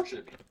self-portrait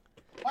of me.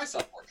 My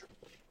self-portrait.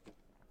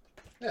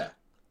 Yeah,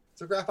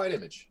 It's a graphite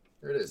image.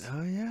 Here it is.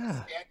 Oh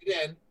yeah. Scanned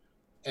it in,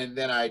 and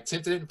then I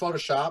tinted it in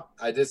Photoshop.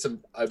 I did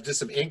some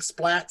ink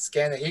splat,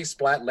 scanned the ink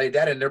splat, laid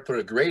that in there, put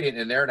a gradient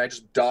in there, and I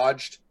just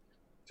dodged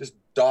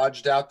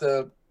out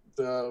the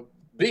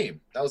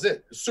beam. That was it.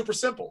 It was super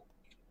simple.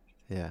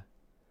 Yeah.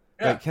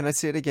 Yeah. Wait, can I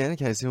see it again?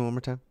 Can I see it one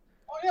more time?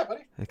 Oh yeah,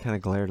 buddy. It kind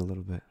of glared a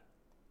little bit.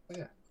 Oh,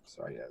 yeah.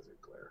 Sorry, yeah, it's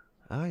a glare.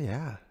 Oh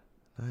yeah.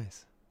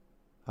 Nice.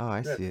 Oh,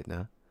 I Yeah. see it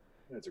now.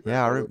 Yeah, it's a great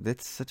Yeah, photo.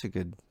 it's such a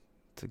good,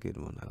 it's a good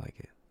one. I like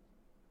it.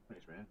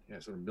 Thanks, man. Yeah,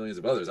 so there are millions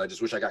of others. I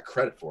just wish I got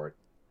credit for it.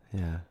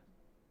 Yeah.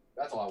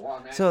 That's all I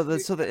want, man. So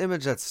the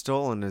image that's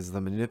stolen is the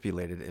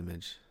manipulated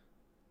image.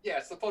 Yeah,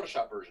 it's the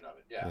Photoshop version of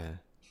it. Yeah. Yeah.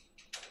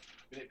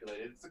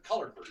 Manipulated. It's the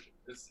colored version.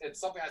 It's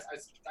something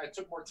I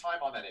took more time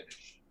on that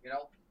image. You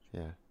know.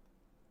 Yeah.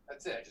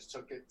 That's it. I just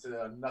took it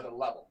to another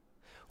level.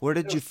 Where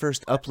did you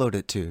first upload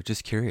it to?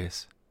 Just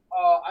curious.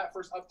 I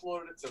first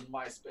uploaded it to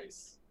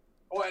MySpace.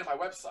 Oh, and my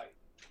website.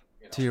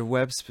 You know. To your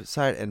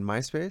website and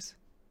MySpace?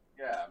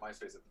 Yeah,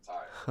 MySpace at the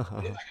time.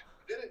 I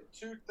did it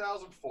in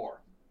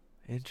 2004.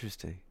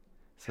 Interesting.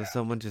 So Yeah.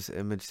 someone just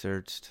image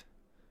searched.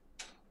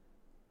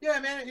 Yeah,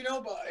 man.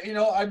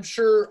 I'm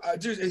sure.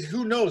 Dude,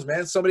 who knows,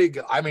 man? Somebody.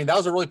 I mean, that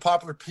was a really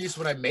popular piece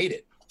when I made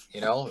it. You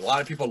know, a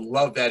lot of people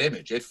love that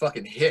image. It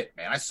fucking hit,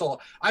 man. I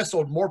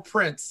sold more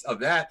prints of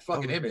that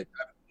fucking image.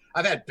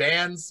 I've had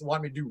bands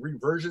want me to do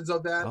reversions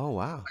of that. Oh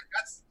wow.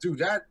 Like,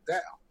 that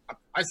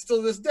I still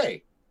to this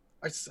day.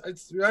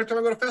 Every time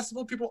I go to a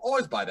festival, people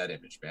always buy that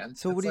image, man.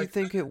 So what do you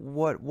think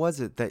what was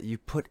it that you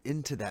put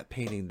into that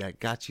painting that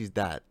got you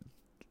that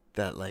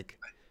like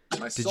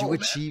My did soul, you man.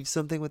 achieve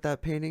something with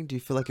that painting? Do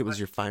you feel like it was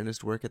your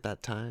finest work at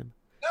that time?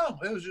 No,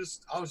 it was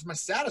just I was my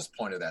saddest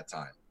point at that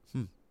time.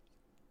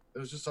 It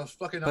was just I was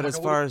fucking. But as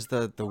far as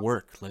the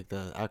work, like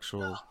the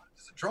actual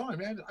it's a drawing,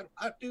 man.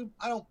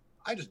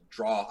 I just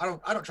draw.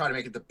 I don't try to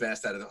make it the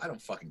best out of it. I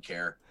don't fucking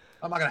care.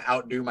 I'm not gonna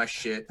outdo my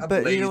shit. I'm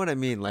But lazy. you know what I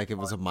mean? Like it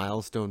was a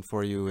milestone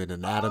for you in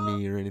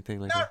anatomy or anything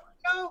like that?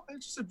 No,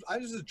 it's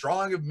just a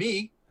drawing of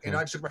me. You know,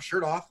 I took my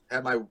shirt off,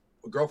 had my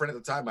girlfriend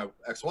at the time, my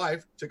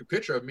ex-wife, took a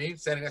picture of me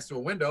standing next to a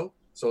window,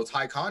 so it's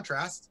high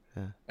contrast.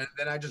 Yeah. And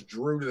then I just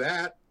drew to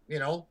that,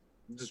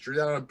 just drew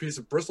that on a piece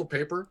of Bristol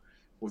paper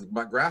with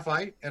my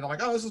graphite, and I'm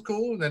like, oh, this is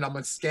cool. And then I'm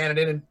gonna scan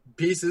it in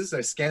pieces.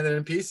 I scanned it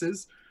in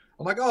pieces.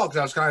 I'm like, oh, because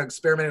I was kind of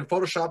experimenting in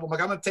Photoshop. I'm like,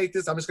 I'm gonna take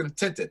this, I'm just gonna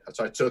tint it.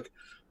 So I took,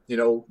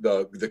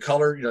 the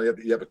color,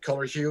 you have a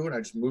color hue, and I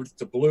just moved it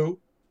to blue,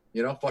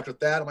 fucked with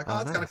that. I'm like, oh,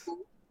 that's kind of cool.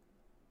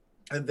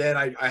 And then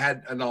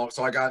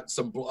so I got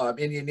some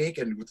Indian ink,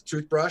 and with the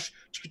toothbrush,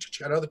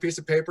 another piece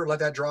of paper, let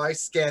that dry,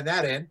 scan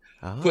that in,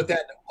 put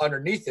that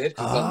underneath it.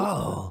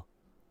 Oh.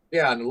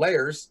 Yeah, on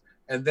layers.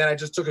 And then I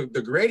just took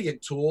the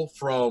gradient tool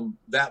from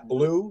that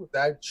blue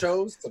that I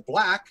chose to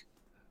black,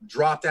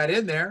 dropped that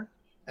in there.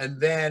 And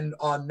then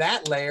on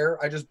that layer,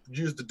 I just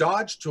used the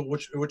dodge tool,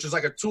 which is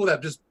like a tool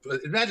that just,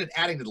 imagine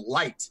adding the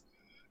light.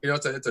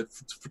 It's a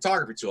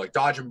photography tool, like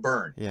dodge and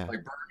burn. Yeah. Like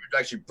you'd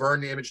actually burn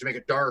the image to make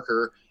it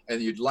darker,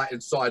 and you'd light.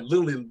 And so I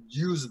literally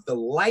used the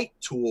light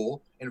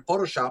tool in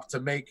Photoshop to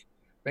make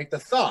the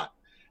thought.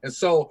 And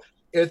so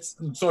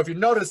if you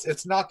notice,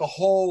 it's not the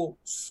whole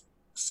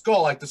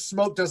skull. Like the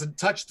smoke doesn't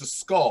touch the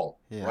skull,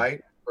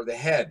 right, or the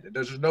head.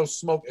 There's no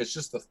smoke. It's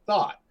just the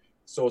thought.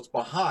 So it's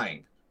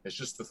behind. It's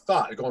just the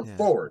thought going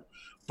forward,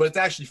 but it's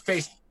actually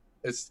faced.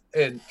 It's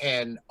in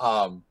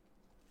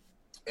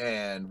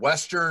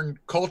Western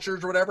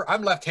cultures or whatever.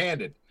 I'm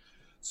left-handed,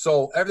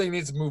 so everything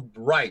needs to move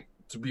right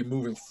to be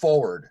moving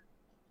forward,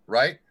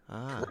 right?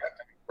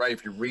 Right.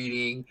 If you're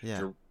reading,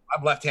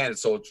 I'm left-handed,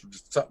 so it's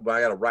just, I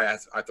got to write.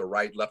 I have to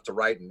write left to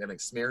right, and everything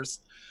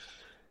smears.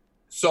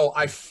 So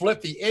I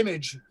flip the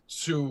image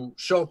to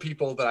show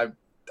people that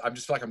I'm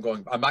just like I'm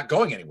not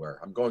going anywhere.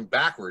 I'm going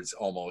backwards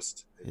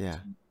almost. Yeah.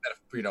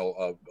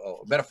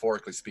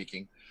 Metaphorically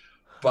speaking,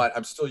 but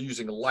I'm still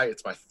using light.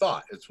 It's my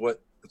thought. It's what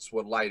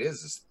light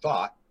is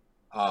thought.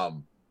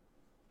 Thought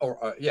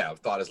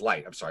is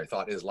light. I'm sorry.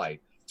 Thought is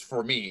light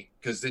for me.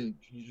 Because then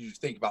you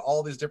think about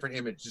all these different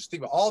images. Just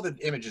think about all the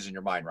images in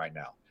your mind right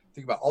now.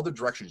 Think about all the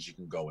directions you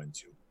can go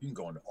into. You can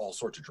go into all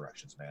sorts of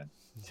directions, man.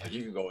 Like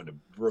you can go into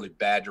really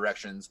bad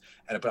directions,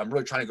 but I'm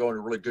really trying to go into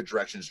really good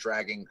directions,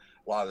 dragging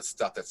a lot of the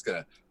stuff that's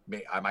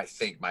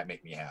might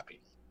make me happy,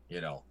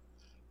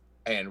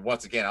 And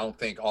once again, I don't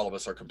think all of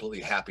us are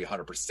completely happy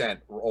 100%.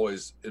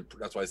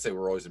 That's why I say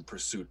we're always in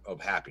pursuit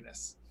of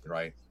happiness,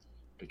 right?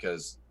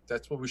 Because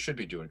that's what we should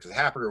be doing. Because the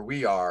happier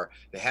we are,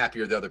 the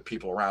happier the other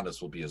people around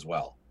us will be as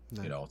well.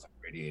 Nice. It's like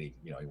radiating,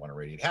 you want to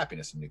radiate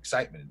happiness and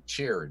excitement and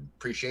cheer and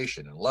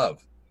appreciation and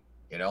love,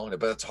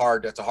 but it's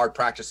hard. That's a hard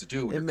practice to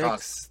do. It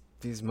makes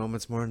these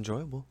moments more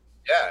enjoyable.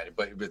 Yeah,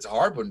 but it's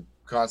hard when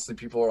constantly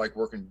people are like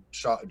working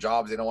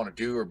jobs they don't want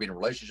to do, or being in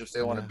relationships they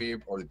don't want to be,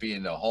 or being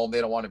in a home they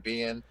don't want to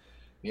be in.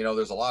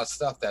 There's a lot of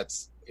stuff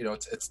that's,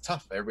 it's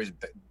tough. Everybody's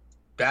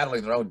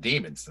battling their own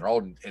demons.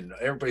 And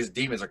everybody's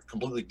demons are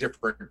completely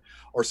different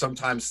or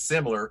sometimes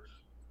similar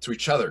to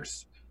each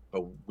other's.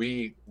 But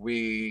we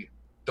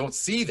don't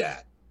see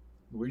that.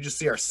 we just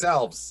see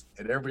ourselves,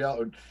 and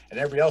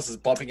everybody else is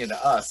bumping into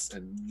us,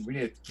 and we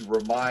need to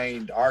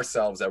remind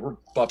ourselves that we're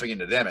bumping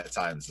into them at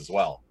times as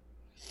well.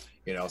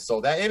 You know, so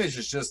that image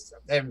is just,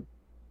 and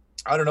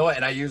I don't know,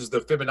 and I use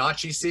the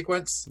Fibonacci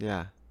sequence.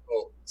 Yeah.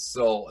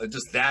 So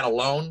just that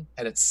alone,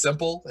 and it's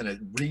simple and it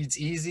reads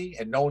easy,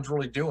 and no one's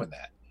really doing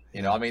that.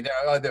 You know, I mean,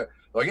 they're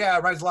like, yeah, it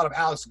reminds a lot of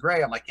Alex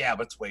Gray. I'm like, yeah,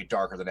 but it's way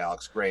darker than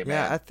Alex Gray,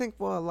 man. Yeah, I think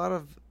well, a lot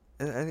of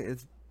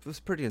it was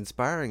pretty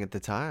inspiring at the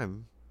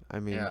time. I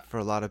mean, Yeah. for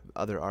a lot of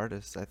other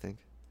artists, I think.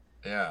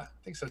 Yeah,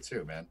 I think so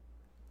too, man.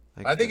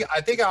 Like,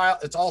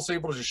 It's also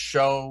able to just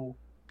show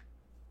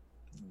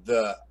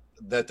that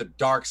the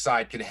dark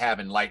side can have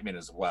enlightenment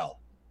as well.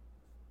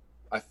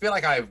 I feel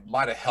like I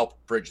might have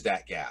helped bridge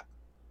that gap,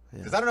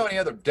 because I don't know any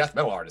other death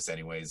metal artists,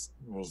 anyways,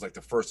 who was like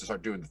the first to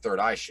start doing the third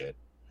eye shit.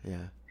 Yeah,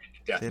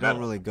 Death they metal. don't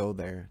really go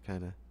there,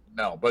 kind of.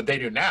 No, but they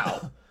do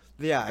now.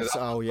 Yeah,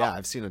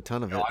 I've seen a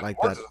ton of it like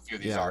that.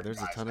 Yeah,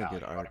 there's a ton of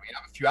good art. I mean,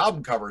 I have a few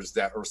album covers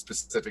that are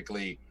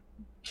specifically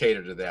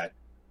catered to that.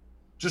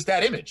 Just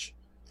that image.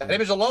 That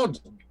image alone,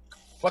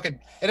 fucking,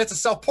 and it's a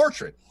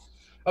self-portrait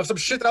of some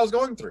shit that I was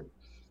going through.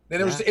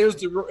 And it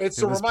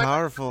was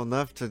powerful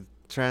enough to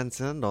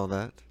transcend all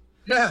that.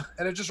 Yeah,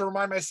 and it just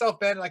remind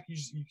myself, man, like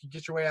you can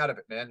get your way out of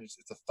it, man.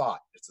 It's a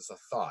thought. It's just a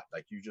thought.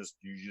 Like you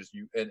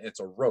and it's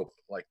a rope.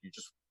 Like you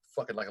just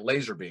fucking like a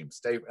laser beam.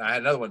 I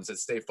had another one that said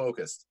stay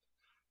focused.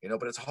 You know,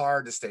 but it's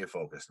hard to stay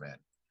focused, man.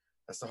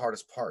 That's the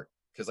hardest part.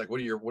 Because like, what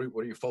are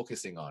you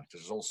focusing on?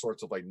 Because there's all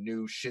sorts of like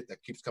new shit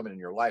that keeps coming in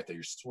your life that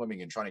you're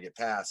swimming and trying to get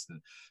past.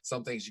 And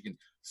some things you can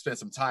spend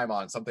some time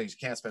on, some things you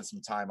can't spend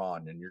some time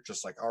on. And you're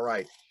just like, all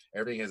right,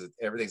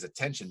 everything's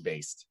attention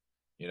based,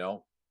 you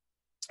know.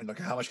 And look,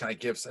 how much can I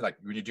give? Like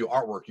when you do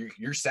artwork,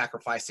 you're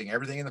sacrificing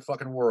everything in the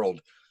fucking world,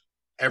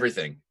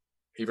 everything,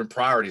 even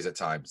priorities at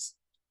times,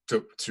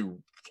 to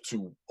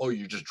oh,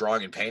 you're just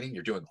drawing and painting,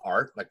 you're doing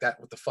art like that.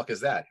 What the fuck is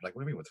that? Like,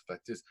 what do you mean? What the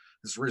fuck? This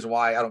is the reason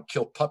why I don't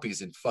kill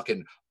puppies in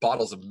fucking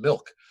bottles of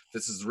milk.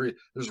 This is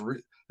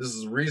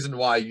the reason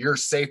why you're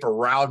safe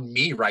around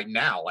me right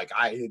now. Like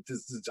are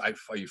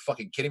you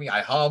fucking kidding me?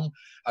 I hum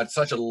on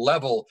such a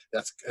level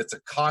it's a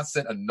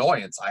constant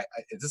annoyance.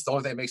 This is the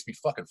only thing that makes me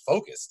fucking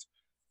focused.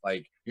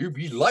 Like, you'd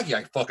be lucky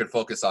I fucking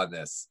focus on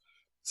this.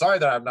 Sorry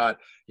that I'm not,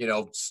 you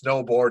know,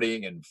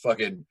 snowboarding and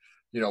fucking,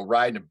 you know,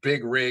 riding a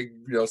big rig,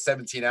 you know,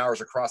 17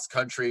 hours across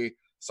country.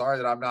 Sorry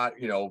that I'm not,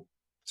 you know,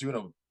 doing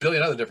a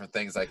billion other different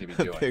things I could be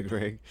doing. Big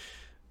rig.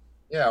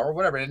 Yeah, or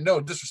whatever. And no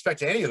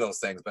disrespect to any of those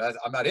things, but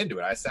I'm not into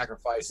it. I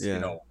sacrifice, you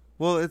know.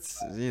 Well,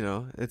 it's, you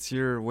know, it's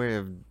your way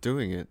of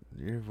doing it.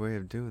 Your way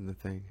of doing the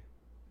thing.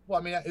 Well,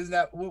 I mean, isn't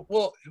that,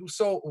 well,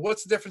 so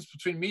what's the difference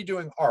between me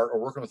doing art or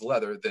working with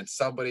leather than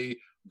somebody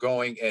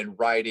going and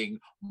riding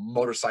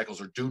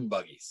motorcycles or dune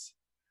buggies,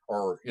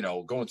 or, you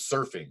know, going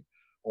surfing,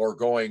 or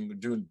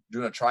doing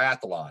a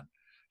triathlon?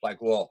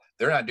 Like, well,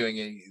 they're not doing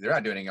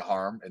any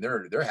harm, and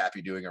they're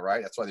happy doing it,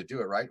 right? That's why they do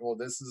it, right? Well,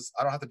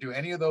 I don't have to do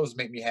any of those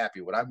make me happy.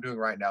 What I'm doing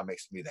right now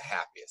makes me the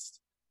happiest.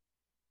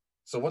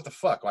 So what the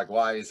fuck? Like,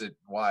 why?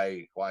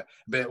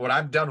 But when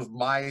I'm done with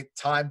my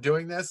time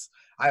doing this,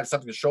 I have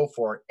something to show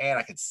for it, and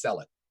I can sell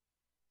it.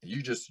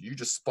 You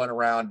just spun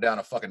around down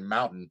a fucking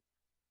mountain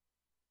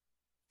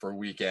for a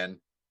weekend,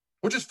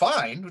 which is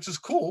fine, which is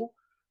cool.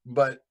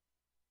 But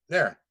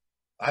there,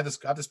 I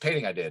have this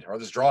painting I did, or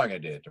this drawing I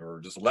did,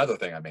 or this leather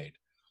thing I made.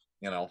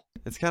 You know,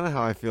 it's kind of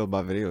how I feel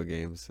about video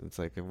games. It's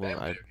like, well,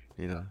 I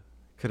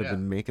could have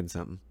been making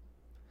something.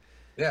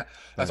 Yeah,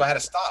 that's why I had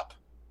to stop.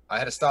 I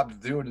had to stop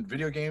doing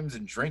video games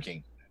and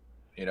drinking,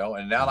 you know.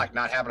 And now, like,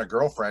 not having a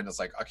girlfriend, it's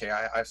like, okay,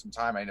 I have some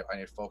time. I need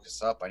to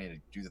focus up. I need to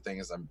do the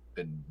things I've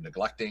been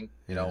neglecting.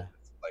 You know,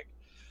 like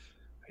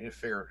I need to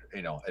figure,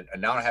 you know.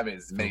 And now I have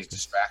as many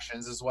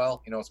distractions as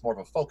well. You know, it's more of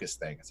a focus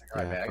thing. It's like,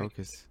 all right, man,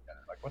 focus.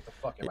 Like, what the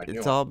fuck am I doing?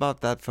 It's all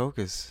about that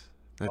focus.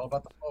 It's all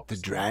about the focus.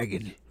 The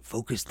dragon.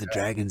 Focus the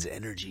dragon's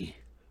energy.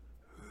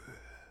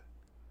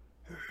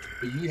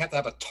 But you have to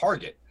have a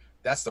target.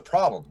 That's the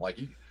problem. Like,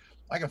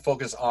 I can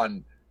focus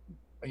on,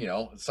 you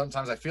know,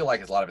 sometimes I feel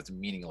like a lot of it's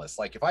meaningless.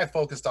 Like, if I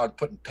focused on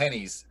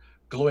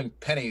gluing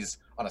pennies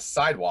on a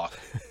sidewalk,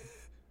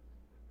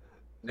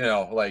 you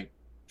know, like,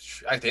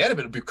 at the end of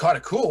it, it'd be kind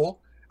of cool.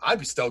 I'd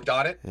be stoked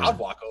on it. I'd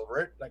walk over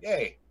it. Like,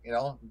 hey, you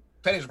know,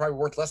 pennies are probably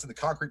worth less than the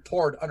concrete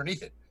poured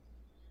underneath it.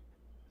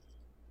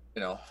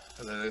 You know,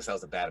 this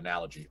was a bad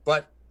analogy,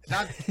 but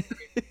not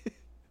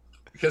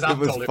because it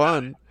was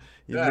fun.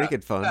 You make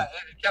it fun. Yeah,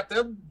 it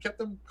kept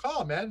them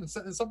calm, man. And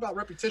something about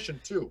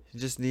repetition too. You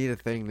just need a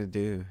thing to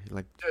do,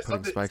 like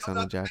putting spikes on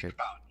a jacket.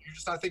 You're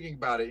just not thinking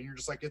about it. And you're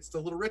just like, it's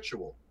the little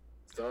ritual.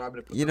 So I'm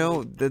gonna put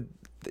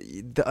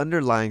the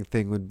underlying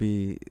thing would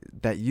be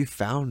that you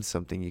found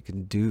something you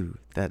can do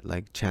that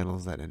like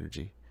channels that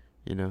energy,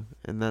 you know,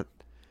 and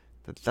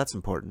that's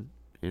important,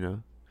 you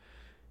know.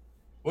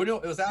 Well, you know,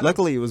 it was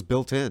luckily it was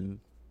built in.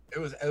 It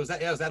was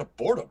out of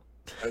boredom.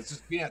 I was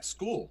just being at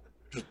school,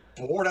 just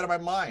bored out of my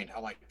mind.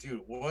 I'm like,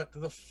 dude, what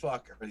the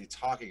fuck are they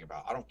talking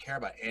about? I don't care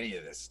about any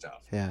of this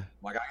stuff. Yeah. I'm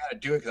like, I gotta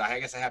do it because I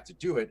guess I have to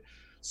do it.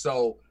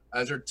 So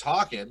as they're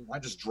talking, I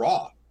just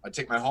draw. I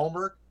take my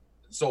homework,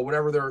 so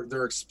whatever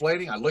they're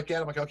explaining, I look at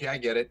it, I'm like, okay, I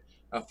get it.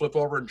 I flip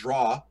over and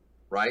draw,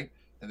 right?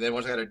 And then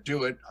once I got to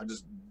do it, I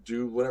just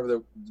do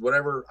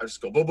whatever. I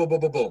just go boom, boom, boom,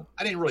 boom, boom.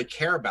 I didn't really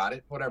care about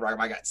it. Whatever.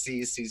 I got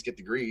C's get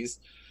degrees.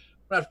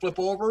 But I'd flip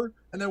over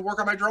and then work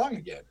on my drawing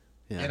again.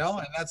 Yeah. You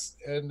know,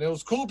 and it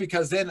was cool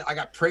because then I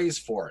got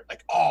praised for it.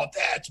 Like, oh,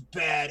 that's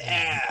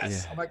badass.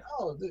 Yeah. I'm like,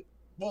 oh,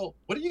 well,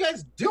 what are you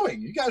guys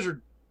doing? You guys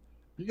are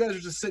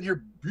just sitting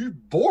here, you're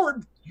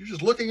bored. You're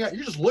just looking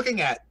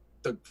at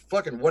the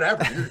fucking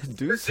whatever.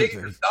 You're digging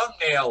your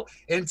thumbnail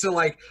into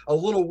like a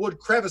little wood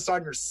crevice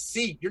on your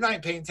seat. You're not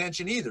even paying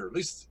attention either. At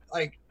least,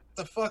 like,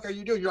 the fuck are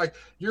you doing? You're like,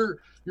 you're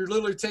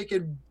literally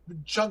taking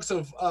chunks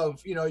of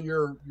you know,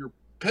 your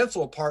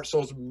pencil apart,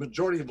 so it's a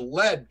majority of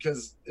lead,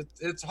 because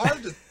it's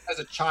hard to, as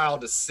a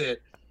child, to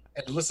sit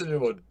and listen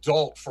to an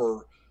adult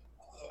for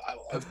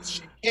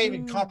she can't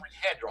even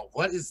comprehend.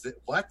 What is it?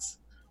 What?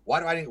 Why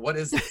do I need? What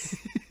is this?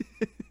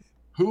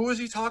 Who is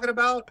he talking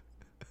about?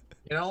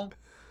 You know,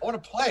 I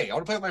want to play. I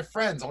want to play with my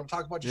friends. I want to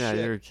talk about shit. Yeah,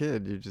 you're a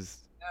kid. You just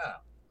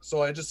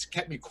So it just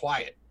kept me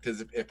quiet,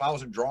 because if I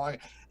wasn't drawing,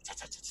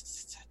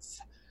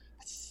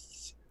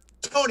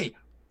 Tony.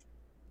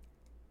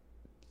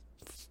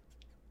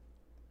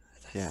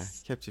 Yeah,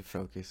 kept you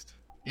focused.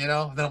 You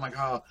know, then I'm like,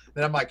 oh,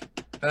 then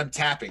I'm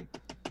tapping.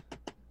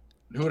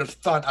 Who would have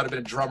thought I'd have been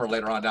a drummer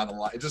later on down the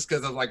line? Just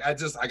because I'm like, I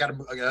got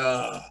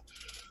to,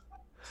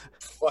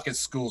 fucking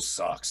school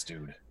sucks,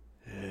 dude.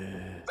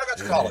 I got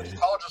to college.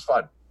 College was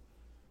fun.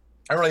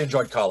 I really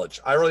enjoyed college.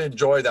 I really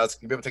enjoyed that. I was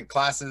able to take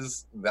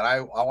classes that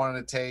I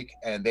wanted to take,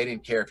 and they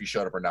didn't care if you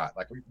showed up or not.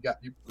 Like, we got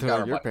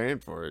You're paying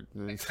for it.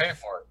 Paying for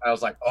it. I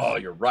was like, oh,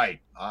 you're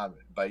right.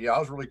 But yeah, I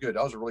was really good.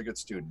 I was a really good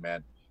student,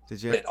 man.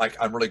 Did you? Like,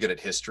 I'm really good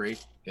at history,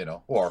 you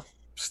know, or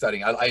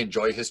studying. I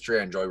enjoy history.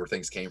 I enjoy where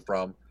things came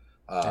from.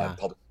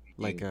 Public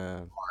like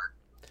art.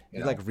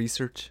 You like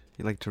research?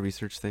 You like to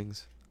research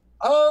things?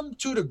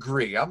 To a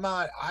degree. I'm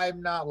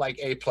not like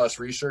A+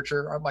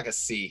 researcher. I'm like a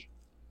C.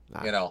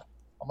 You know,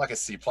 I'm like a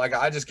C. Like,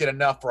 I just get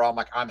enough where I'm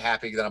like, I'm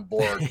happy that I'm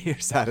bored. You're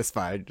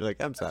satisfied. You're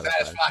like, I'm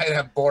satisfied.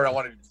 I'm bored. I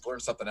want to learn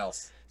something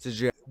else. Did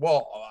you?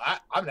 Well,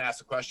 I'm gonna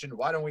ask a question.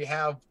 Why don't we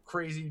have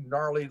crazy,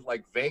 gnarly,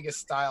 like Vegas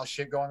style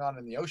shit going on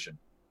in the ocean?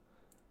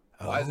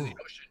 Why is it the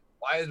ocean?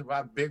 Why is it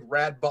big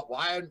rad? But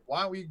why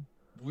aren't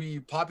we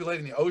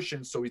populating the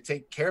ocean so we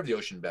take care of the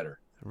ocean better?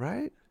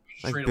 Right.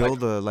 Like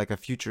build a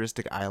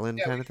futuristic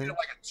island kind of thing. Like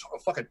a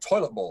fucking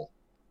toilet bowl.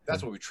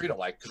 That's what we treat it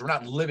like, because we're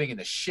not living in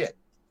the shit.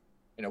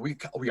 You know,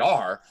 we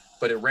are,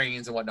 but it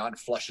rains and whatnot and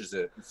flushes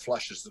it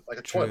like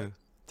a toilet.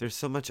 There's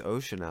so much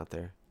ocean out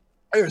there.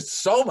 There's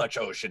so much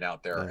ocean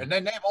out there, and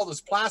then they have all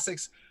those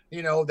plastics,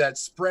 you know, that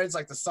spreads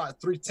like the size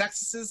 3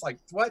 Texases. Like,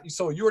 what?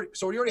 We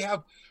already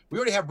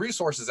have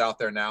resources out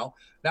there now.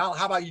 Now,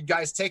 how about you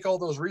guys take all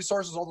those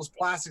resources, all those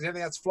plastics,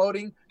 everything that's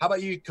floating? How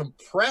about you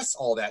compress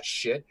all that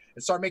shit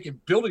and start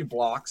making building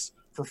blocks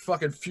for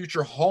fucking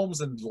future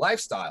homes and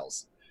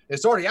lifestyles?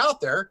 It's already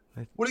out there.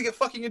 What do you get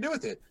fucking to do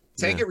with it?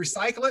 Take it,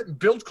 recycle it, and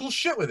build cool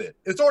shit with it.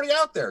 It's already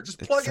out there. Just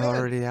plug it in. It's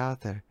already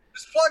out there.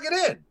 Just plug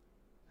it in.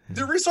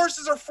 The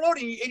resources are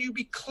floating, and you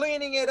be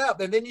cleaning it up,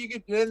 and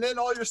then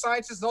all your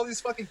scientists and all these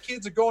fucking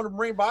kids are going to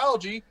marine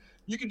biology.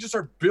 You can just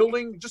start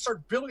building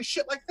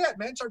shit like that,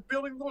 man. Start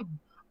building little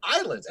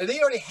islands, and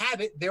they already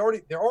have it. They're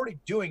already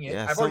doing it.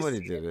 Yeah, somebody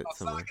did it.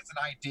 It's not like it's an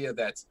idea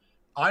that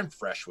I'm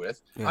fresh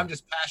with. Yeah. I'm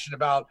just passionate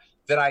about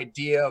that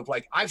idea of,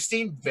 like, I've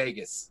seen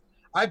Vegas.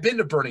 I've been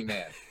to Burning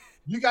Man.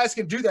 You guys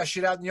can do that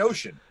shit out in the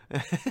ocean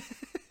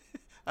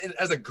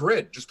as a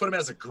grid. Just put them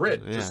as a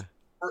grid. Yeah. Just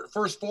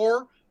first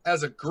 4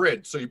 as a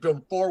grid. So you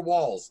build 4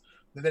 walls,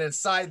 and then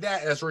inside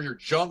that's where your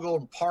jungle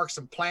and parks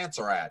and plants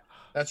are at.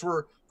 That's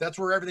where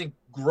everything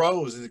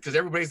grows, because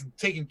everybody's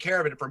taking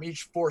care of it from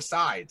each 4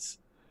 sides.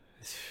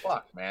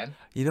 Fuck, man.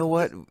 You know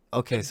what?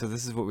 Okay, so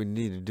this is what we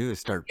need to do: is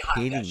start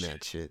painting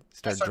that shit.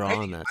 Start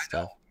drawing that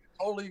stuff.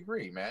 I totally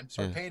agree, man.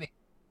 Start painting.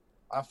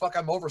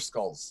 I'm over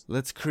skulls.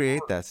 Let's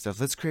create that stuff.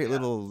 Let's create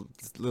little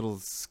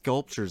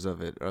sculptures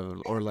of it,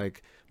 or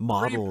like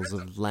models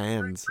of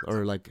lands,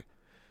 or like.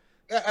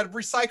 Yeah, out of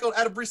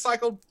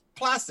recycled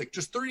plastic.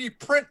 Just 3D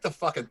print the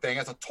fucking thing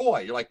as a toy.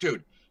 You're like,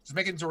 dude, just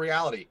make it into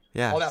reality.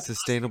 Yeah, all that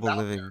sustainable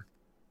living.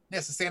 Yeah,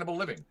 sustainable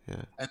living.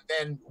 Yeah. And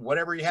then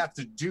whatever you have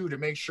to do to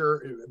make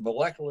sure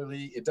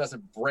molecularly it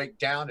doesn't break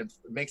down and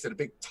makes it a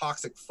big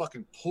toxic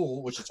fucking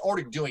pool, which it's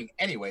already doing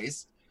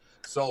anyways.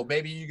 So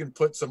maybe you can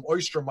put some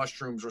oyster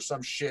mushrooms or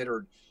some shit,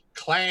 or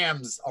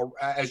clams,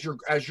 as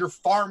you're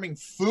farming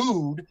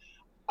food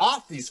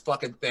off these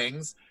fucking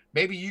things.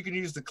 Maybe you can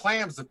use the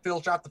clams to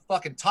filter out the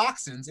fucking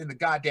toxins in the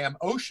goddamn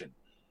ocean.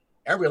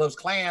 Everybody loves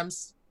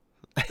clams.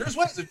 There's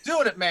ways of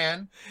doing it,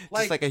 man.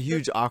 Just like a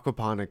huge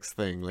aquaponics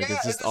thing. Like,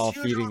 it's just all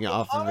feeding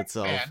off of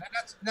itself. Man.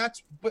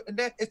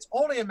 And it's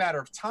only a matter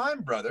of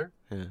time, brother.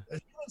 Yeah.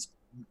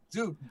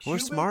 Dude, we're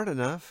smart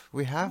enough.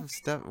 We have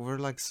stuff. We're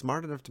like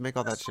smart enough to make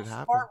all that shit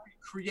happen. We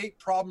create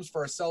problems for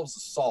ourselves to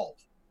solve.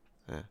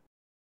 Yeah.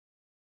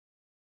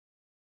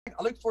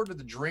 I look forward to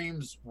the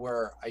dreams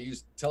where I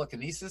use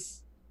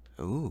telekinesis.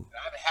 Ooh.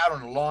 I haven't had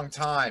one in a long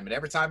time, and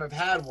every time I've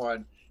had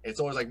one, It's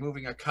always like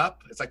moving a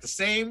cup. It's like the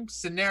same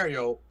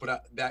scenario,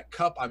 but that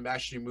cup, I'm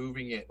actually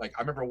moving it. Like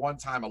I remember one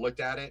time I looked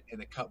at it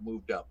and the cup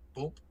moved up.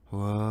 Boom. Whoa.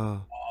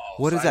 Oh,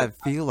 What so does that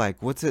feel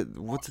like? What's it?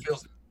 it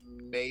feels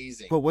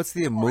amazing. But what's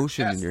the It's more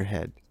emotion in chest. your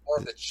head? It's more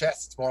of the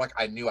chest. It's more like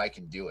I knew I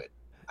can do it.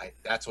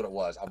 That's what it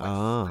was. I'm like,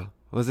 Ah,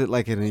 was it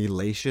like an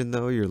elation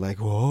though? You're like,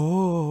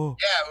 whoa.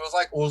 yeah, it was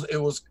like it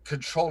was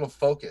control of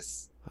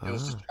focus. It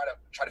was just Ah.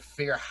 try to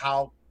figure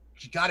how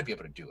you got to be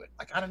able to do it.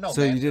 Like I don't know,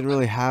 So man. you didn't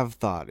really have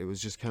thought. It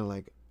was just kind of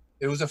like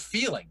It was a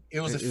feeling.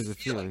 It was a it was a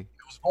feeling. feeling.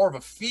 It was more of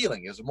a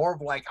feeling. It was more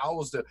of like I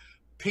was to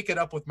pick it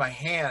up with my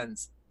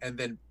hands and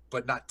then,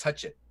 but not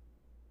touch it.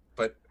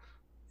 But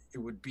it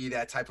would be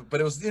that type of. But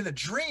it was in a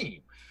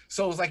dream,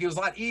 so it was like it was a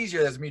lot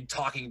easier as me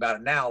talking about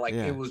it now. Like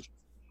Yeah. it was,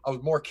 I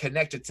was more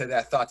connected to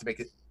that thought to make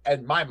it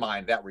in my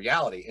mind that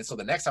reality. And so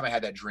the next time I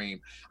had that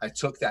dream, I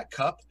took that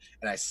cup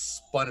and I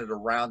spun it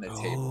around the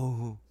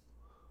table. Oh.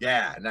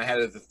 Yeah, and I had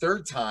it the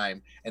third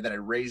time, and then I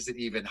raised it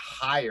even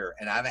higher,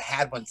 and I haven't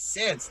had one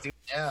since, dude.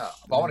 Yeah,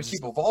 but I want to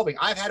keep evolving.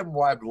 I've had them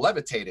where I've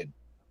levitated,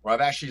 where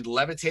I've actually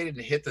levitated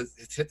and hit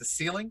the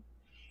ceiling,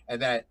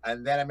 and then I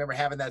remember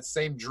having that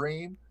same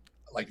dream,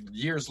 like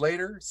years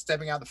later,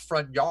 stepping out the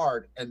front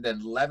yard and then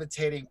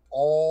levitating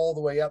all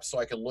the way up so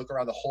I could look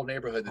around the whole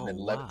neighborhood and Oh, then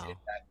wow. levitate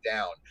back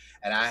down.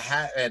 And I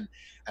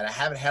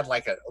haven't had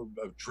like a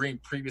dream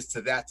previous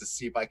to that to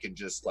see if I can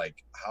just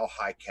like how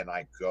high can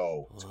I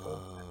go?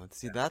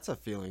 See, that's a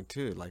feeling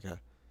too, like Yeah,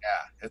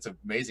 it's an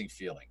amazing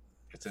feeling.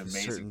 It's an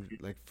amazing certain,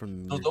 feeling. like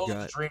from So your those are the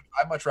gut. dreams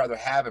I'd much rather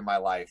have in my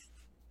life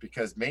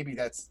because maybe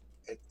that's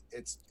it.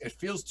 It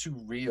feels too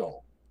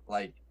real.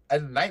 Like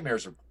and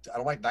nightmares are. I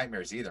don't like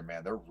nightmares either,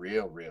 man. They're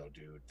real,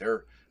 dude.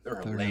 They're They're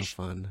no hellacious.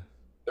 fun.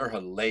 They're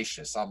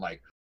hellacious. I'm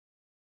like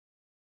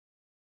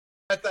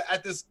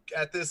at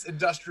this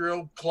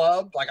industrial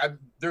club. Like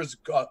there's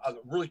a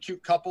really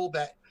cute couple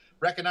that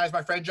recognize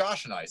my friend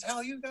Josh and I. Say,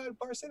 oh, you got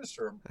Bar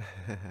Sinister.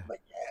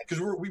 Like, yeah, because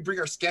we bring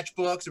our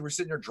sketchbooks and we're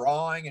sitting there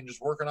drawing and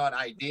just working on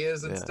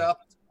ideas and Yeah. stuff.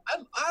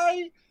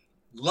 I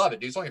love it,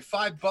 dude. It's only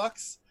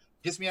 $5.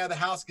 Gets me out of the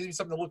house, gives me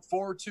something to look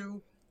forward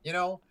to. You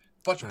know,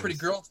 bunch of pretty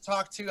Nice. girls to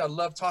talk to. I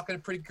love talking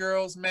to pretty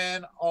girls,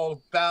 man. All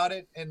about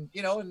it, and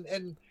you know,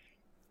 and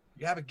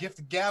you have a gift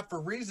of gab for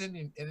a reason,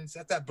 and it's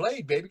at that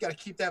blade, baby. Got to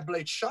keep that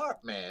blade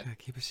sharp, man. Gotta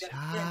keep it Yeah,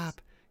 sharp. yeah.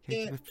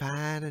 Gotta keep it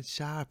fine and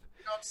sharp.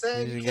 You know what I'm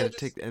saying? And then You you gotta can't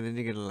just, take, and then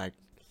you're gonna like.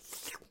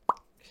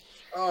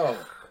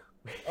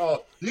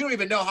 oh, you don't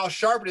even know how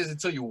sharp it is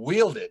until you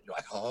wield it. You're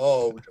like,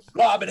 oh,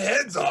 lobbing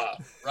heads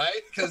off,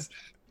 right? Because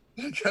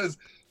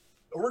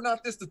we're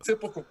not just the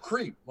typical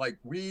creep. Like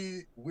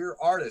we're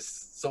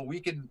artists, so we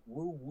can.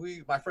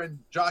 We my friend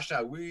Josh and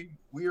I, we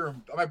are.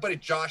 My buddy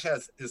Josh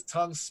has his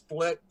tongue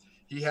split.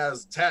 He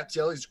has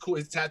tattoo. He's cool.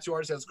 He's a tattoo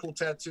artist. He has cool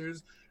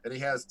tattoos, and he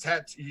has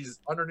He's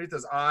underneath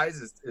his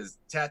eyes is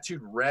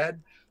tattooed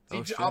red.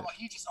 Oh, shit.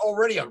 He's just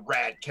already a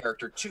rad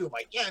character too. I'm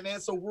like, yeah,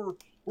 man. So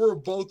we're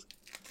both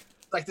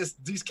like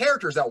these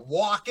characters that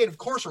walk in. Of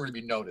course, we're gonna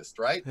be noticed,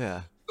 right?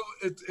 Yeah.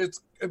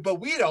 So but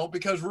we don't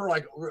because we're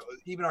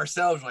even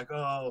ourselves like,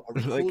 oh, are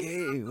we Like, cool?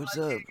 hey, what's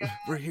up?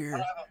 We're here.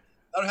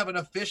 I don't have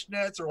enough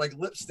fishnets or like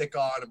lipstick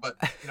on, but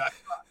you know,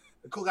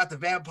 I cool got the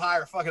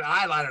vampire fucking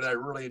eyeliner that I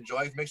really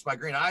enjoy. It makes my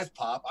green eyes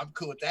pop. I'm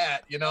cool with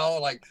that, you know.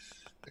 Like,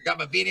 I got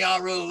my beanie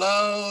on real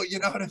low, you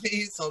know what I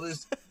mean? So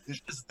there's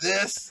just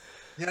this,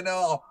 you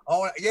know.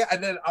 Yeah,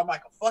 and then I'm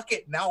like, fuck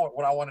it. Now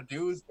what I want to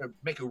do is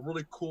make a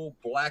really cool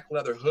black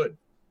leather hood.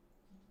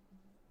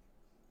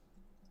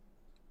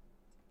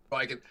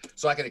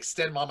 So I can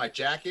extend them on my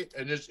jacket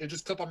and it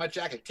just clip on my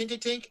jacket, tink tink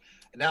tink,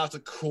 and now it's a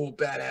cool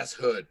badass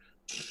hood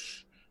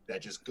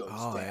that just goes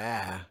Oh down.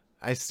 yeah,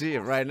 I see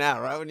it right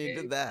now. Right when you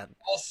did that.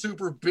 All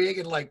super big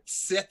and like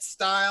Sith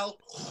style,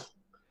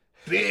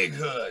 big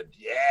hood,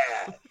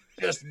 yeah,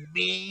 just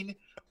mean.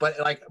 But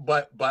I'm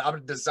gonna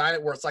design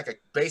it where it's like a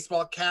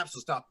baseball cap, so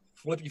it's not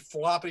flippy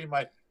floppy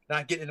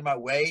not getting into my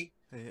way.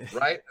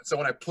 Right. And so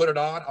when I put it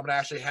on, I'm gonna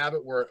actually have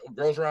it where it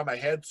goes around my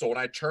head. So when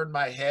I turn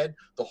my head,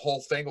 the whole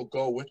thing will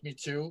go with me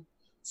too.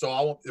 So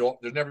I won't. There'll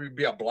never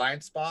be a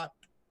blind spot.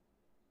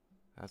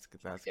 That's good.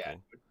 That's Yeah.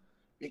 cool.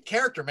 Be a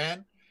character,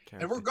 man.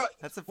 And we're good.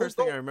 That's the first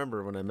thing I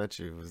remember when I met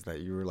you was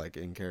that you were like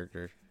in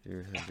character.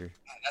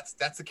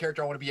 That's the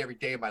character I want to be every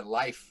day of my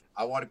life.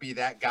 I want to be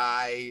that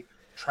guy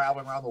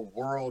traveling around the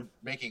world,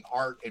 making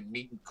art and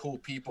meeting cool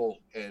people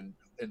and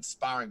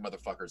inspiring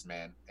motherfuckers,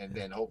 man. And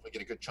then hopefully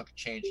get a good chunk of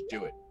change to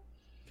do it.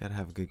 Gotta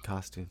have a good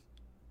costume.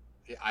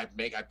 I've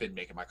been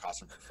making my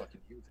costume for fucking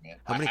years, man.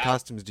 How many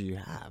costumes do you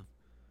have?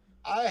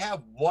 I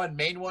have one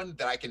main one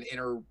that I can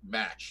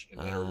intermatch.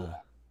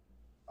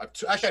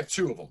 I have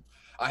two of them.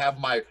 I have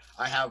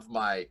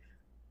my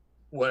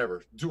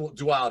whatever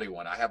duality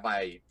one. I have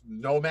my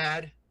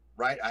nomad,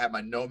 right? I have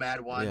my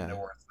nomad one, Yeah.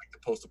 where it's like the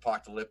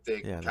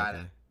post-apocalyptic Yeah, kind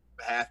of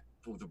half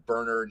with the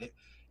burner,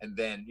 and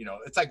then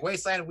it's like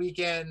Wasteland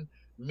Weekend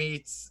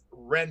meets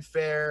Ren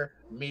Fair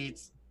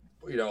meets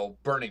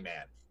Burning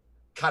Man,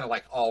 kind of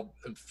like all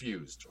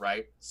infused,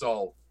 right?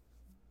 So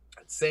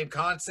same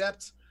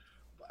concept.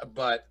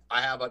 but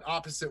I have an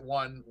opposite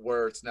one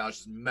where it's now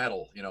just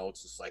metal. You know,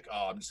 it's just like,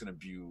 oh, I'm just gonna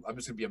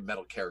be a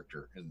metal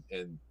character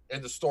in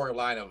the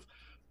storyline of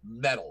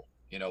metal.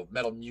 You know,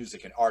 metal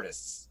music and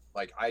artists.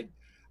 Like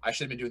I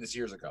should have been doing this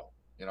years ago.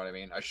 You know what I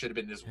mean? I should have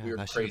been this Yeah, weird,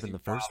 that should have crazy. been the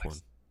first one.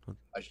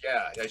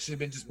 I should have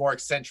been just more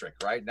eccentric,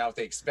 right? Now if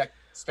they expect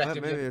But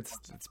me, maybe it's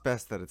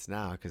best that it's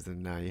now, because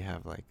then now you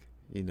have like,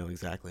 you know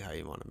exactly how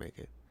you want to make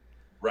it.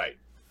 right?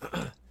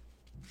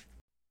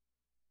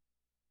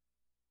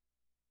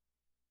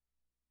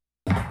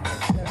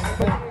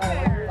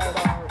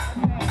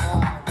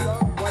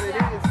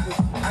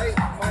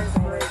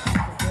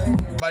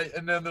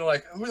 And then they're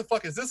like, "Who the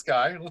fuck is this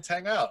guy? Let's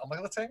hang out." I'm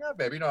like, "Let's hang out,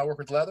 baby. You know, I work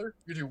with leather.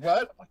 You do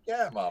what?" I'm like,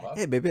 "Yeah, mama.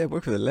 Hey, baby, I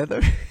work for the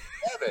leather.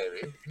 Yeah, baby.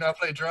 You know, I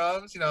play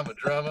drums. You know, I'm a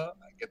drummer.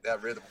 I get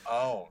that rhythm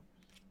on."